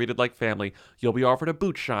were being greeted like family. You'll be offered a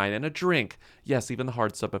boot shine and a drink. Yes, even the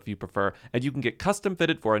hard stuff if you prefer. And you can get custom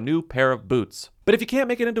fitted for a new pair of boots. But if you can't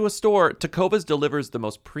make it into a store, Takova's delivers the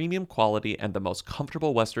most premium quality and the most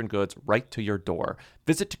comfortable Western goods right to your door.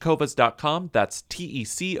 Visit Takovas.com, that's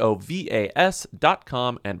TECOVAS.com,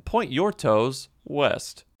 and point your toes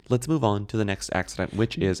west. Let's move on to the next accident,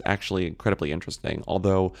 which is actually incredibly interesting,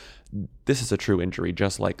 although this is a true injury,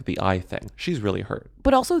 just like the eye thing. She's really hurt.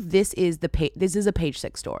 But also, this is a Page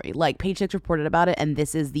Six story. Like, Page Six reported about it, and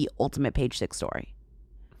this is the ultimate Page Six story.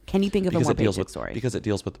 Can you think of a more Page Six story? Because it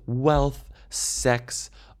deals with wealth,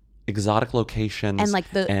 sex, exotic locations, and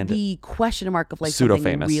like the question mark of like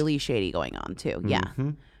something really shady going on too. Yeah. Mm-hmm.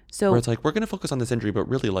 So where it's like, we're going to focus on this injury, but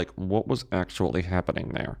really, like, what was actually happening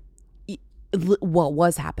there? What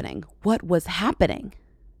was happening? What was happening?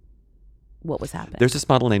 What was happening? There's this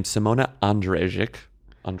model named Simona Andrejic.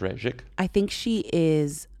 I think she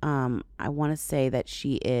is, I want to say that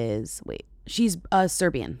she is, she's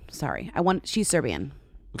Serbian. Sorry. She's Serbian.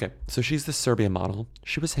 Okay. So she's the Serbian model.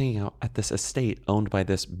 She was hanging out at this estate owned by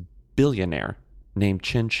this billionaire named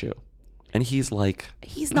Chinchu. And he's like,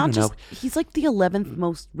 he's not just, he's like the 11th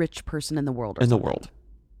most rich person in the world. In the world.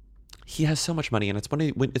 He has so much money, and it's one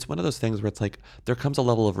of those things where it's like there comes a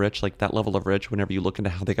level of rich, like that level of rich. Whenever you look into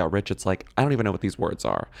how they got rich, it's like I don't even know what these words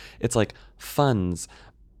are. It's like funds,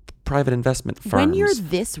 private investment firms. When you're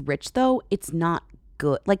this rich, though, it's not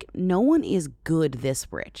good. Like, no one is good this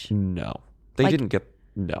rich. No. They Like, didn't get...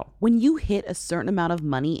 No. When you hit a certain amount of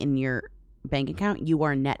money in your bank account, you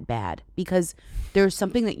are net bad because there's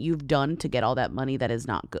something that you've done to get all that money that is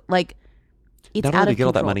not good. Like, it's Not out only of to get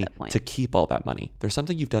all that control money, at that point. to keep all that money. There's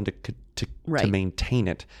something you've done to Right. maintain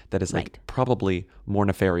it that is like Right. probably more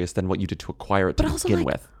nefarious than what you did to acquire it to But also, begin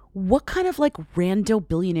like, with. what kind of like rando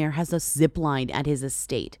billionaire has a zip line at his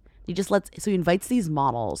estate? He just so he invites these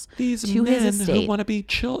models These to men his estate. who want to be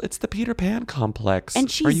chill. It's the Peter Pan complex. And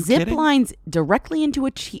she Are you zip kidding? lines directly into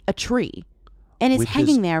a tree and is Which is-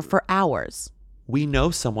 hanging there for hours. We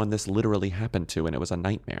know someone this literally happened to, and it was a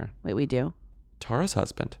nightmare. Wait, we do? Tara's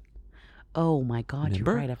husband. Oh my God,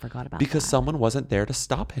 Remember? you're right. I forgot about Because that. someone wasn't there to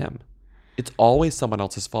stop him. It's always someone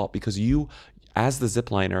else's fault because you, as the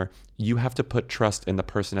zipliner, you have to put trust in the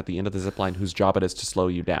person at the end of the zipline whose job it is to slow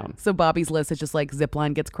you down. So Bobby's list is just like zip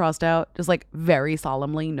line gets crossed out, just like very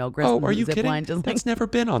solemnly, no Oh, are you zip kidding? line. Just That's never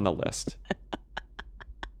been on the list.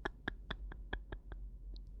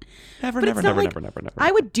 Never, But never, it's not never, like- never, never, never.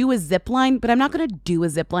 I would do a zip line, but I'm not going to do a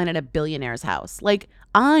zip line at a billionaire's house. Like,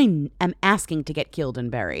 I am asking to get killed and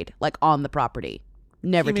buried, like on the property,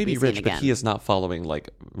 never He may to be be seen rich, again. but he is not following like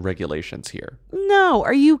regulations here. No,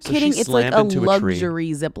 are you So kidding? she It's like slammed a into a tree.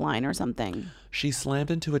 luxury zip line or something. She slammed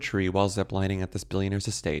into a tree while ziplining at this billionaire's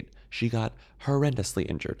estate. She got horrendously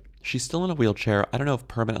injured. She's still in a wheelchair. I don't know if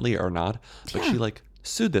permanently or not, but she like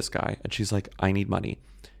sued this guy and she's like, I need money.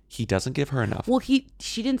 He doesn't give her enough. Well, she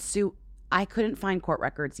didn't sue. I couldn't find court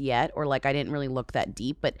records yet, or like I didn't really look that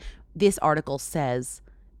deep. But this article says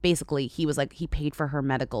basically he was like he paid for her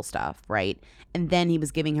medical stuff, right? And then he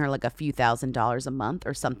was giving her like a few $1,000s a month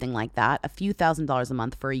or something like that, a few $1,000s a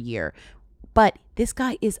month for a year. But this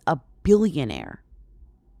guy is a billionaire,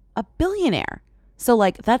 So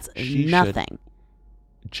like that's She should nothing.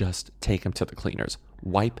 just take him to the cleaners.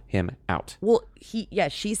 Wipe him out. Well,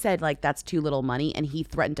 she said like that's too little money, and he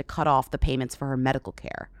threatened to cut off the payments for her medical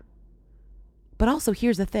care. But also,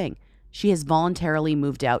 here's the thing. She has voluntarily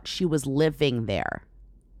moved out. She was living there.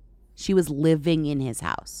 She was living in his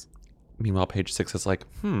house. Meanwhile, page 6 is like,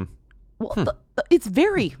 Well, it's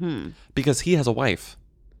very because he has a wife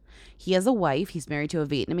He has a wife. He's married to a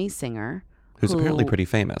Vietnamese singer. who's apparently pretty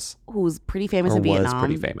famous. Who's pretty famous or in Vietnam. was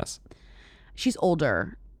pretty famous. She's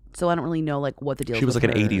older, so I don't really know like what the deal is. She was with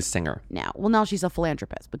like an her 80s singer. now. Well, now she's a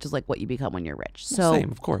philanthropist, which is like what you become when you're rich. So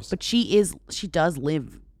Same, of course. But she does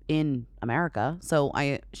live in America, so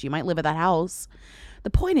she might live at that house. The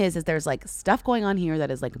point is there's like stuff going on here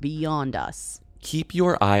that is like beyond us. Keep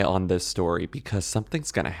your eye on this story because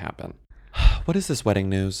something's going to happen. What is this wedding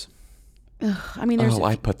news? Ugh, I mean, there's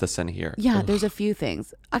I put this in here. Yeah, Ugh. there's a few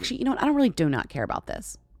things. Actually, you know what? I really do not care about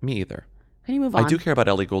this. Me either. Can you move on? I do care about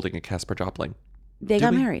Ellie Goulding and Casper Jopling. They Do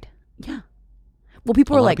got we? married. Yeah. Well,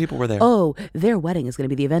 people A were lot of like, people were there. "Oh, their wedding is going to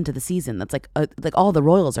be the event of the season." That's like all the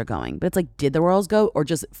royals are going, but it's like, did the royals go or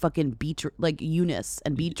just fucking Eunice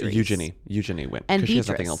and Beatrice? Eugenie went And because she has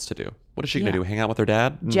nothing Beatrice. else to do. What is she gonna Yeah. do? Hang out with her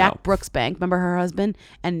dad? Jack No. Brooksbank, remember her husband?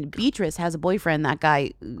 And Beatrice has a boyfriend, that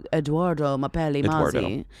guy Eduardo Mapelli Mazzi.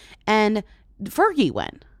 Eduardo. And Fergie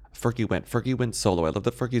went. Fergie went solo. I love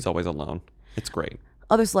that Fergie's always alone. It's great.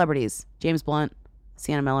 Other celebrities: James Blunt,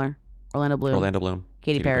 Sienna Miller, Orlando Bloom,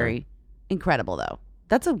 Katy Perry. Incredible though.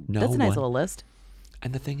 That's a nice one- little list.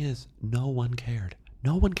 And the thing is, no one cared.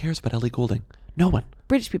 No one cares about Ellie Goulding. No one.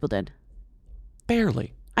 British people did.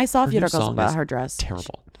 Barely. I saw Her Fyodor new Kosov song about is her dress.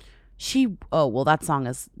 Terrible. That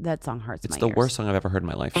song hurts It's my the ears. worst song I've ever heard in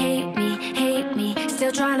my life. Hate me,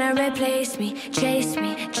 still trying to replace me. Chase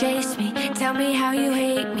me, tell me how you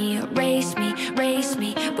hate me. Erase me, race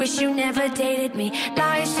me, wish you never dated me.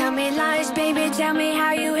 Lies, tell me lies, baby, tell me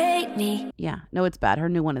how you hate me. Yeah, no, it's bad. Her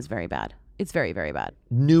new one is very bad. It's very, very bad.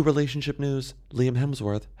 New relationship news. Liam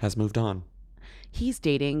Hemsworth has moved on. He's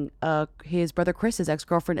dating his brother Chris's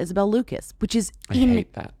ex-girlfriend Isabel Lucas, which is I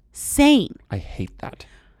hate that. insane. I hate that.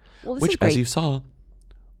 Well, this Which, is great. as you saw,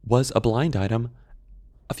 was a blind item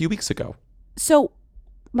a few weeks ago. So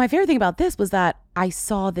my favorite thing about this was that I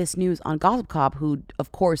saw this news on Gossip Cop, who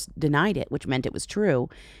of course denied it, which meant it was true.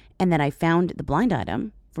 And then I found the blind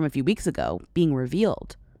item from a few weeks ago being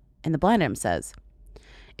revealed. And the blind item says,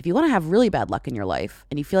 if you want to have really bad luck in your life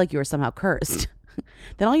and you feel like you are somehow cursed,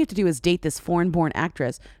 then all you have to do is date this foreign-born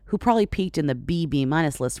actress who probably peaked in the B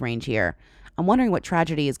minus list range here. I'm wondering what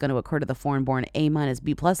tragedy is going to occur to the foreign-born A minus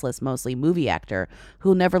B plus list, mostly movie actor,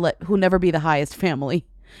 who'll never be the highest family,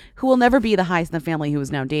 who will never be the highest in the family who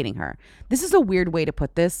is now dating her. This is a weird way to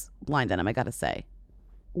put this, blind item, I gotta say.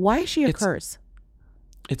 Why is she a curse?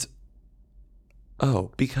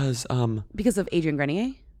 Because of Adrian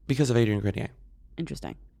Grenier? Because of Adrian Grenier.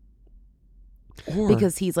 Interesting. Or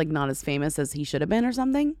because he's like not as famous as he should have been or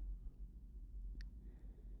something.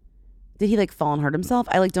 Did he like fall and hurt himself?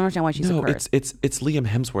 I like don't understand why she's so cursed. it's Liam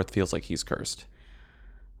Hemsworth feels like he's cursed.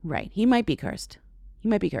 Right. He might be cursed.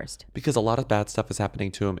 Because a lot of bad stuff is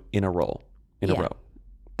happening to him in a row. Yeah. A row.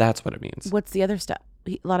 That's what it means. What's the other stuff?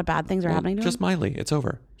 A lot of bad things are happening to him? Just Miley. It's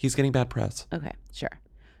over. He's getting bad press. Okay, sure.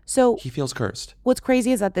 So he feels cursed. What's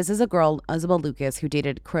crazy is that this is a girl, Isabel Lucas, who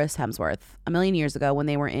dated Chris Hemsworth a million years ago when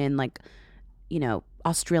they were in like, you know,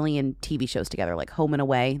 Australian TV shows together, like Home and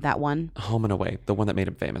Away, that one. Home and Away, the one that made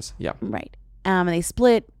him famous. Yeah. Right. And they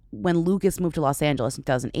split when Lucas moved to Los Angeles in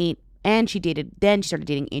 2008, and she started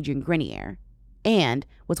dating Adrian Grenier. And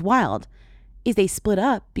what's wild is they split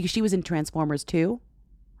up because she was in Transformers 2,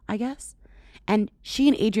 I guess. And she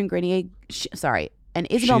and Adrian Grenier, and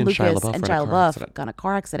Isabel Lucas and Shia LaBeouf got in a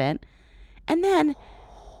car accident. And then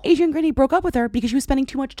Adrian Grenier broke up with her because she was spending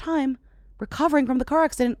too much time recovering from the car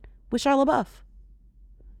accident with Shia LaBeouf.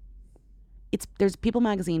 There's a People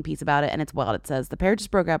magazine piece about it, and it's wild. It says the pair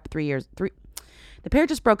just broke up The pair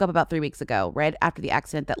just broke up about 3 weeks ago, right after the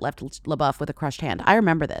accident that left LaBeouf with a crushed hand. I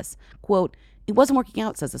remember this. Quote, "It wasn't working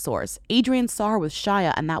out," says the source. "Adrian saw her with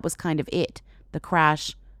Shia, and that was kind of it. The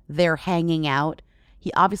crash, they're hanging out.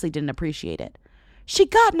 He obviously didn't appreciate it. She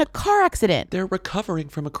got in a car accident. They're recovering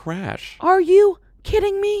from a crash. Are you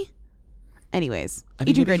kidding me?" Anyways, I mean,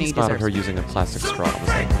 Adrian maybe he Grenier spotted deserves her it. using a plastic straw. It was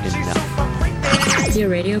like, enough. Is your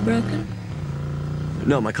radio broken?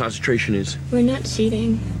 No, my concentration is. We're not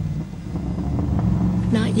cheating.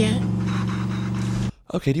 Not yet.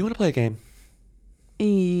 Okay, do you want to play a game?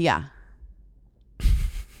 Yeah.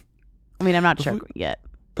 I mean, I'm not sure yet.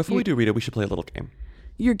 Before we do, Rita, we should play a little game.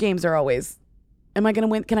 Your games are always... Am I going to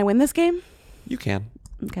win? Can I win this game? You can.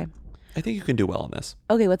 Okay. I think you can do well on this.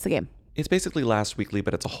 Okay, what's the game? It's basically Last Weekly,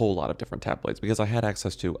 but it's a whole lot of different tabloids because I had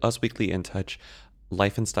access to Us Weekly, In Touch,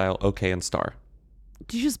 Life and Style, OK, and Star.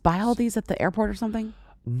 Did you just buy all these at the airport or something?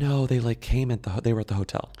 No, they like came at they were at the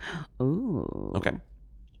hotel. Ooh. Okay.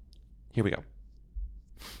 Here we go.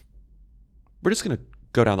 We're just going to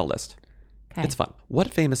go down the list. Okay. It's fun.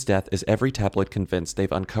 What famous death is every tabloid convinced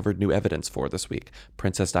they've uncovered new evidence for this week?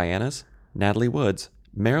 Princess Diana's, Natalie Wood's,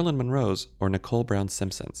 Marilyn Monroe's, or Nicole Brown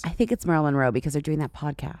Simpson's? I think it's Marilyn Monroe because they're doing that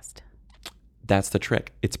podcast. That's the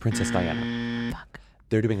trick. It's Princess Diana. Fuck.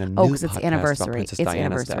 They're doing a new because podcast it's anniversary. about Princess It's Diana's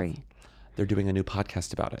anniversary. death. They're doing a new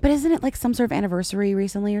podcast about it. But isn't it like some sort of anniversary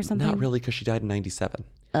recently or something? Not really, because she died in 97.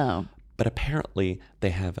 Oh. But apparently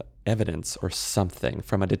they have evidence or something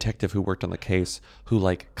from a detective who worked on the case who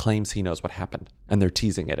like claims he knows what happened. And they're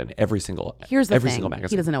teasing it in every single single magazine.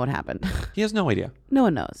 He doesn't know what happened. He has no idea. No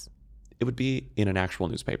one knows. It would be in an actual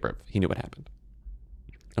newspaper if he knew what happened.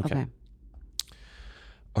 Okay.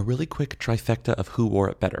 A really quick trifecta of who wore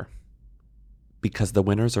it better. Because the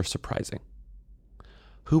winners are surprising.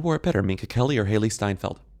 Who wore it better, Minka Kelly or Haley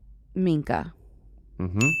Steinfeld? Minka.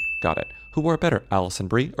 Got it. Who wore it better, Alison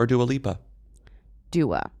Brie or Dua Lipa?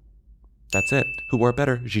 Dua. That's it. Who wore it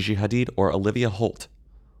better, Gigi Hadid or Olivia Holt?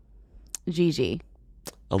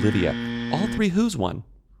 Olivia. All three Who's won.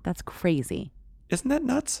 That's crazy. Isn't that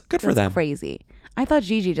nuts? Good for them. That's crazy. I thought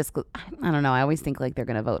Gigi just, I don't know. I always think like they're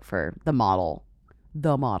going to vote for the model.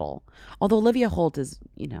 Although Olivia Holt is,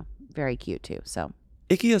 very cute too. So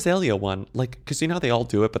Iggy Azalea won, because how they all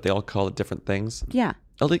do it, but they all call it different things. Yeah.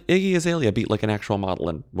 Iggy Azalea beat an actual model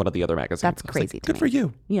in one of the other magazines. That's crazy to Good me. for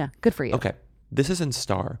you. Yeah, good for you. Okay. This is in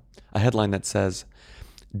Star. A headline that says,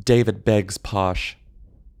 David begs Posh.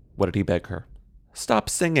 What did he beg her? Stop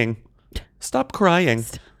singing. Stop crying.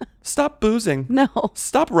 Stop boozing. No.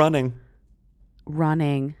 Stop running.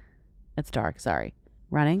 Running. It's dark. Sorry.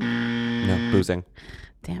 Running? No, boozing.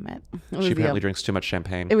 Damn it. She apparently drinks too much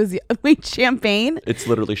champagne. Wait, champagne? It's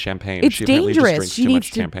literally champagne. It's she apparently just dangerous. drinks She too needs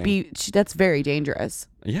much to champagne. be. That's very dangerous.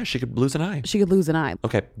 Yeah, she could lose an eye.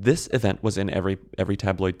 Okay, this event was in every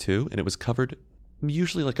tabloid too, and it was covered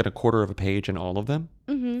usually in a quarter of a page in all of them.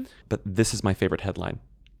 Mm-hmm. But this is my favorite headline.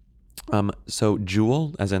 So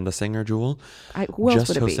Jewel, as in the singer Jewel, who else just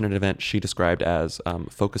would it be? hosted an event she described as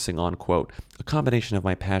focusing on, quote, a combination of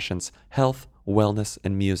my passions, health, wellness,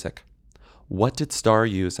 and music. What did Star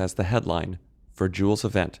use as the headline for Jewel's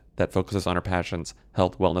event that focuses on her passions,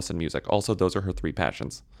 health, wellness, and music? Also, those are her three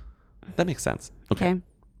passions. That makes sense. Okay.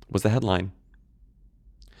 Was the headline,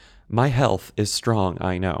 my health is strong,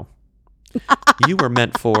 I know. You were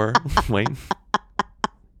meant for, wait.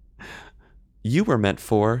 You were meant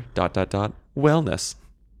for, ... wellness.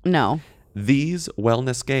 No. These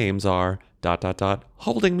wellness games are ...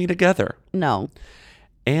 holding me together. No.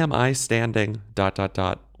 Am I standing ...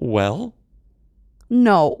 well?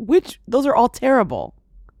 No. Those are all terrible.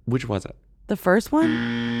 Which was it? The first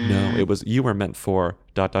one? No, it was you were meant for ...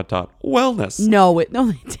 wellness. No,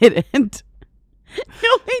 they didn't.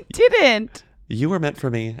 No, they didn't. You were meant for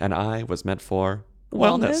me, and I was meant for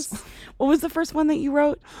wellness. What was the first one that you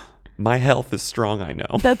wrote? My health is strong, I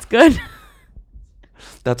know. That's good.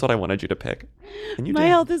 That's what I wanted you to pick. And you My did.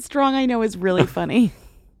 health is strong, I know is really funny.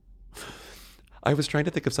 I was trying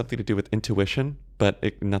to think of something to do with intuition, but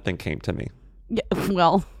nothing came to me. Yeah,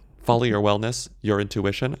 well. Folly or wellness? Your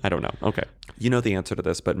intuition? I don't know. Okay. You know the answer to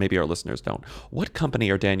this, but maybe our listeners don't. What company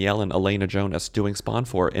are Danielle and Elena Jonas doing Spawn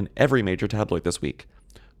for in every major tabloid this week?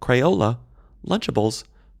 Crayola, Lunchables,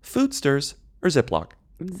 Foodsters, or Ziploc?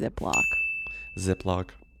 Ziploc. Ziploc.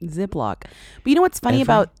 But you know what's funny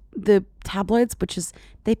about the tabloids, which is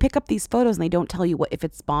they pick up these photos and they don't tell you if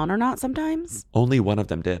it's Spawn or not sometimes. Only one of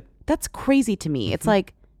them did. That's crazy to me. It's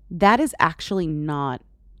like, that is actually not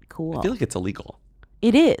cool. I feel like it's illegal.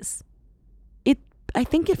 It is. I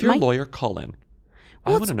think it If you're might. a lawyer, call in.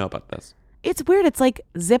 I want to know about this. It's weird. It's like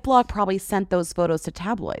Ziploc probably sent those photos to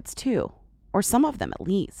tabloids too, or some of them at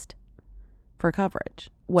least, for coverage.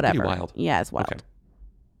 Whatever. Pretty wild. Yeah, it's wild. Okay.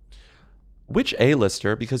 Which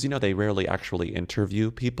A-lister, because they rarely actually interview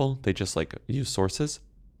people, they just use sources.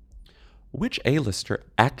 Which A-lister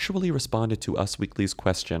actually responded to Us Weekly's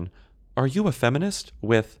question, "Are you a feminist?"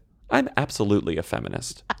 with, "I'm absolutely a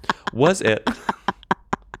feminist." Was it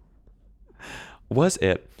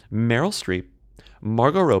Meryl Streep,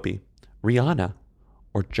 Margot Robbie, Rihanna,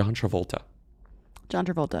 or John Travolta? John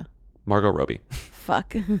Travolta. Margot Robbie.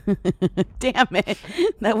 Fuck. Damn it.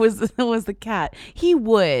 That was the cat. He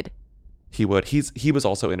would. He would. He was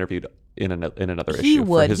also interviewed in another issue. He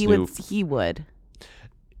would. For his He would.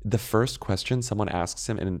 The first question someone asks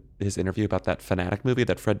him in his interview about that Fanatic movie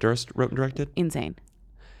that Fred Durst wrote and directed. Insane.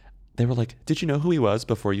 They were like, "Did you know who he was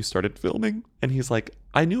before you started filming?" And he's like,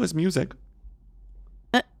 "I knew his music."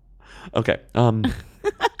 Okay. But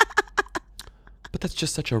that's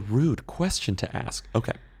just such a rude question to ask.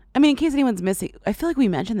 Okay. I mean, in case anyone's missing, I feel like we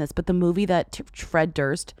mentioned this, but the movie that Fred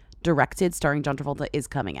Durst directed starring John Travolta is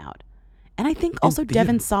coming out. And I think also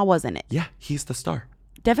Devon Sawa's in it. Yeah, he's the star.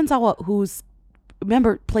 Devon Sawa,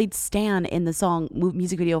 played Stan in the song,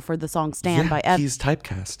 music video for the song Stan by F. He's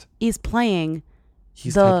typecast. He's playing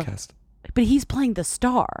typecast. But he's playing the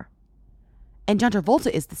star. And John Travolta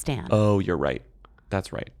is the Stan. Oh, you're right.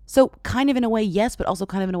 That's right. So kind of in a way, yes, but also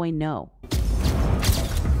kind of in a way, no.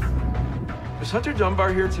 Is Hunter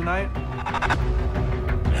Dunbar here tonight?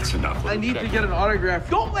 That's enough. I need to get an autograph.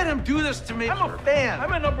 Don't let him do this to me. I'm a fan.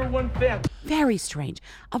 I'm a #1 fan. Very strange.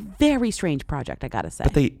 A very strange project, I gotta say.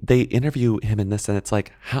 But they interview him in this, and it's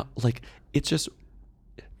like, how, it's just,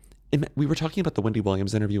 we were talking about the Wendy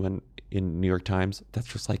Williams interview in New York Times. That's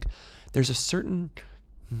just there's a certain,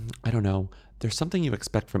 I don't know, there's something you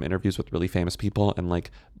expect from interviews with really famous people, and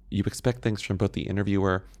you expect things from both the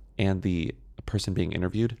interviewer and the person being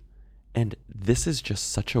interviewed. And this is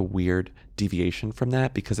just such a weird deviation from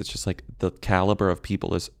that, because it's just the caliber of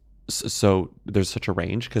people is so there's such a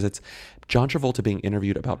range, because it's John Travolta being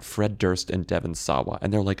interviewed about Fred Durst and Devon Sawa,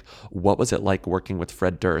 and they're like, what was it like working with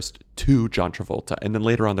Fred Durst to John Travolta? And then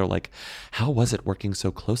later on they're like, how was it working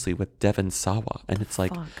so closely with Devon Sawa? And it's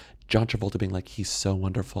like John Travolta being like, he's so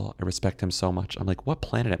wonderful, I respect him so much. I'm like, what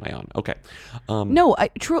planet am I on? Okay. No,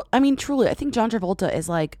 truly, I think John Travolta is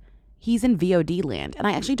he's in VOD land, and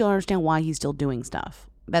I actually don't understand why he's still doing stuff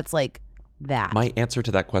that's that. My answer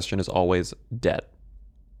to that question is always debt.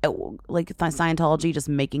 Scientology just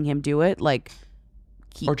making him do it,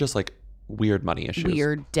 or just weird money issues.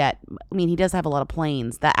 Weird debt. I mean, he does have a lot of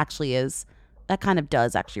planes. That kind of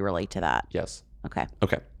does actually relate to that. Yes. Okay.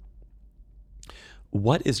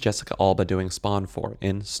 What is Jessica Alba doing Spawn for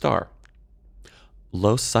in Star?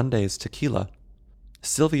 Los Sundays Tequila,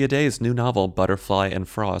 Sylvia Day's new novel Butterfly and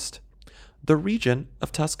Frost, The Region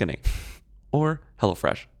of Tuscany, or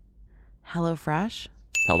HelloFresh? HelloFresh?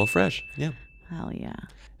 HelloFresh, yeah. Hell yeah.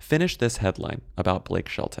 Finish this headline about Blake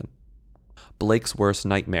Shelton. Blake's worst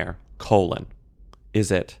nightmare, : is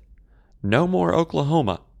it No More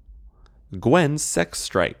Oklahoma, Gwen's sex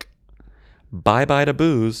strike, bye-bye to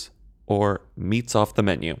booze, or meat's off the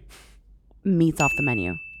menu? Meat's off the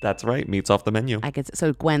menu. That's right, meat's off the menu.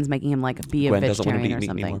 So Gwen's making him be a Gwen vegetarian doesn't want to eat or meat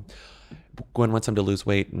something. anymore. Gwen wants him to lose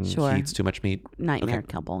weight, and Sure. he eats too much meat. Nightmare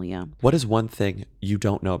couple, yeah. What is one thing you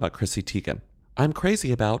don't know about Chrissy Teigen? I'm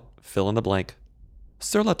crazy about fill in the blank.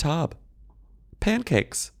 Sur la table,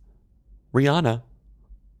 pancakes, Rihanna,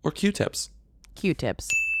 or Q-tips? Q-tips.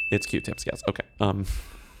 It's Q-tips, yes. Okay.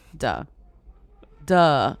 Duh.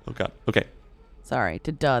 Oh God. Okay. Sorry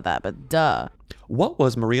to that, but duh. What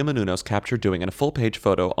was Maria Menounos captured doing in a full-page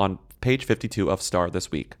photo on page 52 of Star this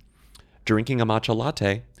week? Drinking a matcha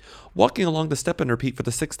latte, Walking along the step and repeat for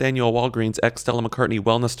the 6th annual Walgreens X Stella McCartney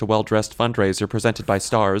Wellness to Well-Dressed fundraiser presented by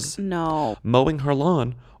Stars. No. Mowing her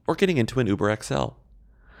lawn or getting into an Uber XL.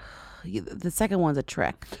 The second one's a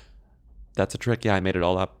trick. That's a trick. Yeah, I made it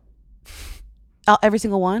all up. Every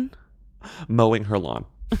single one? Mowing her lawn.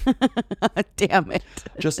 Damn it.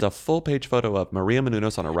 Just a full-page photo of Maria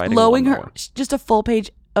Menounos on a riding Mowing lawnmower. her. Just a full page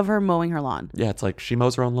of her mowing her lawn. Yeah, it's like she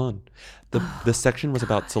mows her own lawn. The section was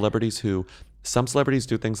about celebrities who... Some celebrities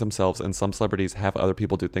do things themselves, and some celebrities have other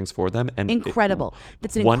people do things for them. And incredible.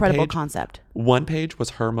 That's an incredible concept. One page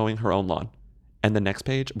was her mowing her own lawn. And the next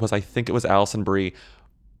page was, I think it was Alison Brie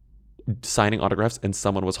signing autographs, and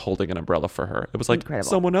someone was holding an umbrella for her. It was like,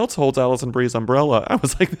 someone else holds Alison Brie's umbrella. I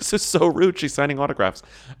was like, this is so rude. She's signing autographs.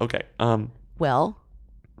 Okay. Well,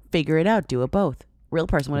 figure it out. Do it both. Real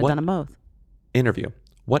person would have done them both. Interview.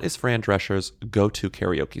 What is Fran Drescher's go-to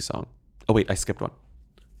karaoke song? Oh, wait, I skipped one.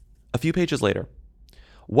 A few pages later,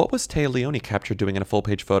 what was Téa Leoni captured doing in a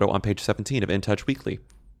full-page photo on page 17 of In Touch Weekly?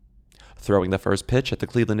 Throwing the first pitch at the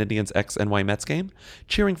Cleveland Indians ex-NY Mets game,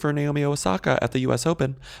 cheering for Naomi Osaka at the U.S.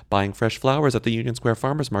 Open, buying fresh flowers at the Union Square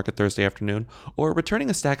Farmers Market Thursday afternoon, or returning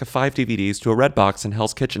a stack of 5 DVDs to a red box in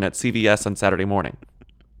Hell's Kitchen at CVS on Saturday morning.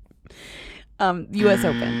 U.S.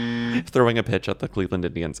 Open. Throwing a pitch at the Cleveland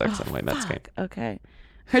Indians ex-NY Mets game. Okay.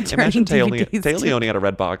 Imagine Téa Leoni at a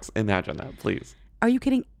red box. Imagine that, please. Are you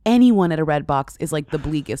kidding? Anyone at a red box is like the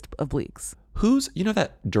bleakest of bleaks. You know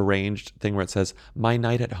that deranged thing where it says, my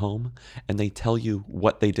night at home, and they tell you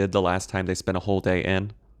what they did the last time they spent a whole day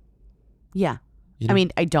in? Yeah. You know? I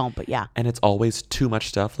mean, I don't, but yeah. And it's always too much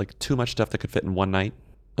stuff, like too much stuff that could fit in one night.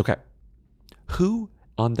 Okay. Who,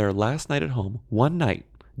 on their last night at home, one night,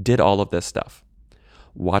 did all of this stuff?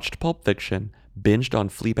 Watched Pulp Fiction, binged on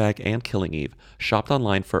Fleabag and Killing Eve, shopped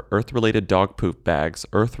online for Earth-related dog poop bags,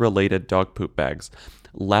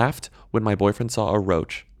 laughed when my boyfriend saw a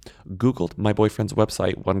roach, Googled my boyfriend's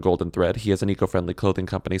website, One Golden Thread. He has an eco-friendly clothing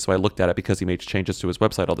company, so I looked at it because he makes changes to his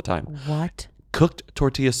website all the time. What? Cooked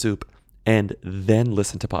tortilla soup, and then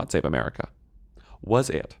listened to Pod Save America. Was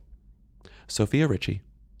it Sophia Richie,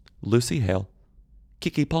 Lucy Hale,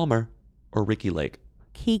 Kiki Palmer, or Ricky Lake?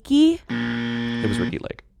 Kiki? It was Ricky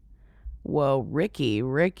Lake. Whoa, Ricky.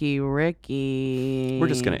 We're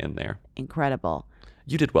just going to end there. Incredible.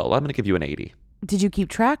 You did well. I'm going to give you an 80. Did you keep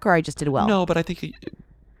track, or I just did well? No, but I think, it's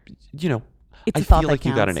I feel like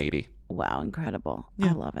you got an 80. Wow, incredible. Yeah.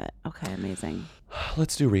 I love it. Okay, amazing.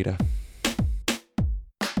 Let's do Rita.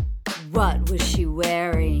 What was she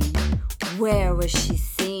wearing? Where was she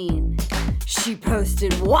seen? She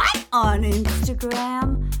posted what on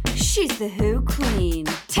Instagram? She's the Who Queen.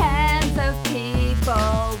 Tens of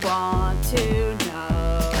people want to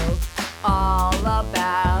know all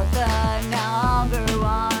about the number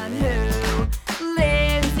one Who.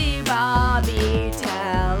 Lindsay, Bobby,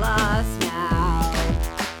 tell us now.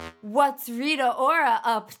 What's Rita Ora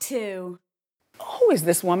up to? Who is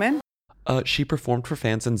this woman? She performed for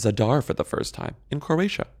fans in Zadar for the first time in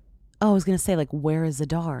Croatia. Oh, I was going to say, where is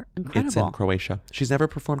Zadar? Incredible. It's in Croatia. She's never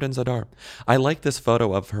performed in Zadar. I like this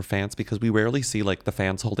photo of her fans because we rarely see, the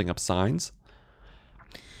fans holding up signs.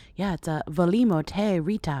 Yeah, it's Volimo te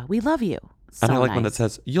Rita. We love you. So and I like nice. when it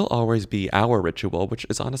says, you'll always be our ritual, which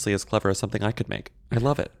is honestly as clever as something I could make. I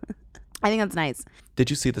love it. I think that's nice. Did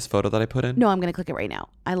you see this photo that I put in? No, I'm going to click it right now.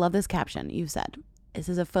 I love this caption you said. This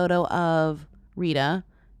is a photo of Rita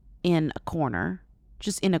in a corner,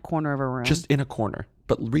 just in a corner of a room. Just in a corner.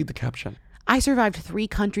 But read the caption. I survived 3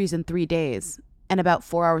 countries in 3 days and about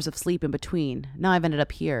 4 hours of sleep in between. Now I've ended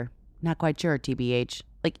up here. Not quite sure, TBH.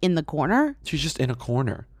 In the corner? She's just in a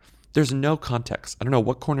corner. There's no context. I don't know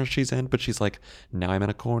what corner she's in, but she's like, now I'm in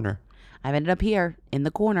a corner. I've ended up here in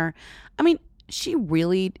the corner. I mean, she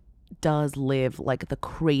really does live the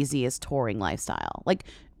craziest touring lifestyle.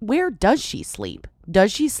 Where does she sleep?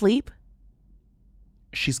 Does she sleep?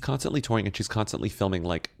 She's constantly touring and she's constantly filming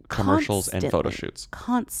commercials and photo shoots.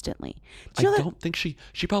 Constantly. I don't think she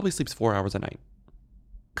probably sleeps 4 hours a night.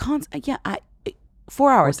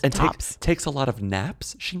 4 hours and tops. Takes a lot of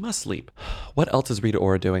naps. She must sleep. What else is Rita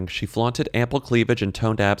Ora doing? She flaunted ample cleavage and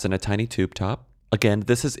toned abs in a tiny tube top. Again,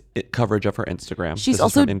 this is coverage of her Instagram. She's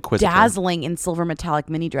also dazzling in silver metallic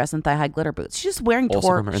mini dress and thigh-high glitter boots. She's just wearing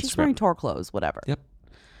tour. She's wearing tour clothes, whatever. Yep.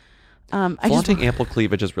 Flaunting ample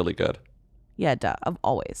cleavage is really good. Yeah,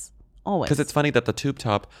 always. Because it's funny that the tube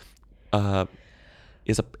top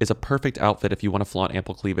is a perfect outfit if you want to flaunt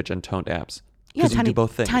ample cleavage and toned abs. Yeah, you can do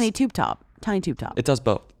both things. Tiny tube top. It does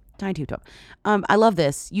both. Tiny tube top. I love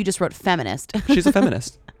this. You just wrote feminist. She's a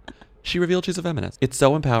feminist. She revealed she's a feminist. It's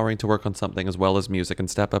so empowering to work on something as well as music and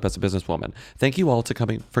step up as a businesswoman. Thank you all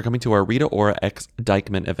for coming to our Rita Ora X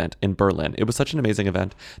Dykeman event in Berlin. It was such an amazing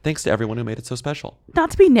event. Thanks to everyone who made it so special.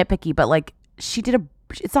 Not to be nitpicky, but like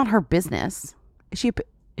it's not her business. Is she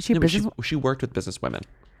a business? She worked with businesswomen.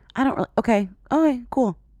 I don't really. Okay,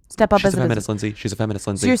 cool. Step up She's as a feminist, Lindsay. She's a feminist,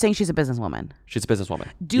 Lindsay. So you're saying she's a businesswoman? She's a businesswoman.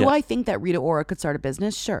 Do Yes. I think that Rita Ora could start a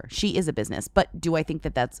business? Sure, she is a business. But do I think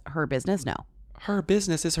that that's her business? No. Her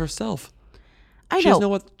business is herself. I She know.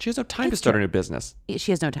 has no time to start a new business.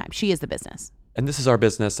 She has no time. She is the business. And this is our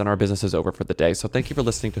business, and our business is over for the day. So thank you for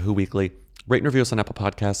listening to Who Weekly. Rate and review us on Apple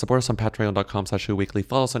Podcasts. Support us on patreon.com/Who Weekly.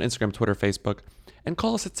 Follow us on Instagram, Twitter, Facebook. And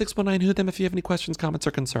call us at 619-WHO-THEM if you have any questions, comments,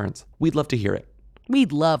 or concerns. We'd love to hear it.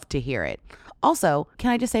 We'd love to hear it. Also,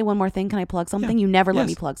 can I just say one more thing? Can I plug something? You never let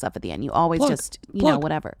me plug stuff at the end. You always Plug. just, you know,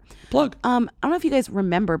 whatever. Plug. I don't know if you guys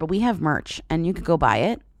remember, but we have merch, and you could go buy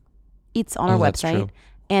it. It's on our that's website, true.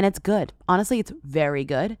 and it's good. Honestly, it's very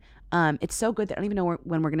good. It's so good that I don't even know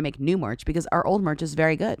when we're going to make new merch because our old merch is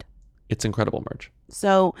very good. It's incredible merch.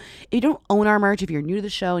 So if you don't own our merch, if you're new to the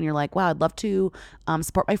show and you're like, wow, I'd love to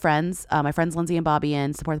support my friends Lindsay and Bobby,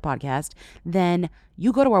 and support the podcast, then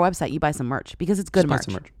you go to our website, you buy some merch because it's good Just merch. buy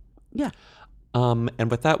some merch. Yeah. And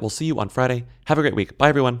with that, we'll see you on Friday. Have a great week. Bye,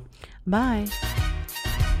 everyone. Bye.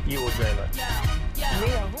 You will dream it.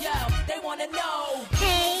 They wanna know.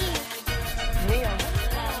 Hey. Hey.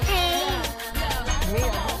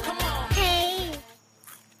 Hey.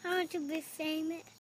 I want to be famous.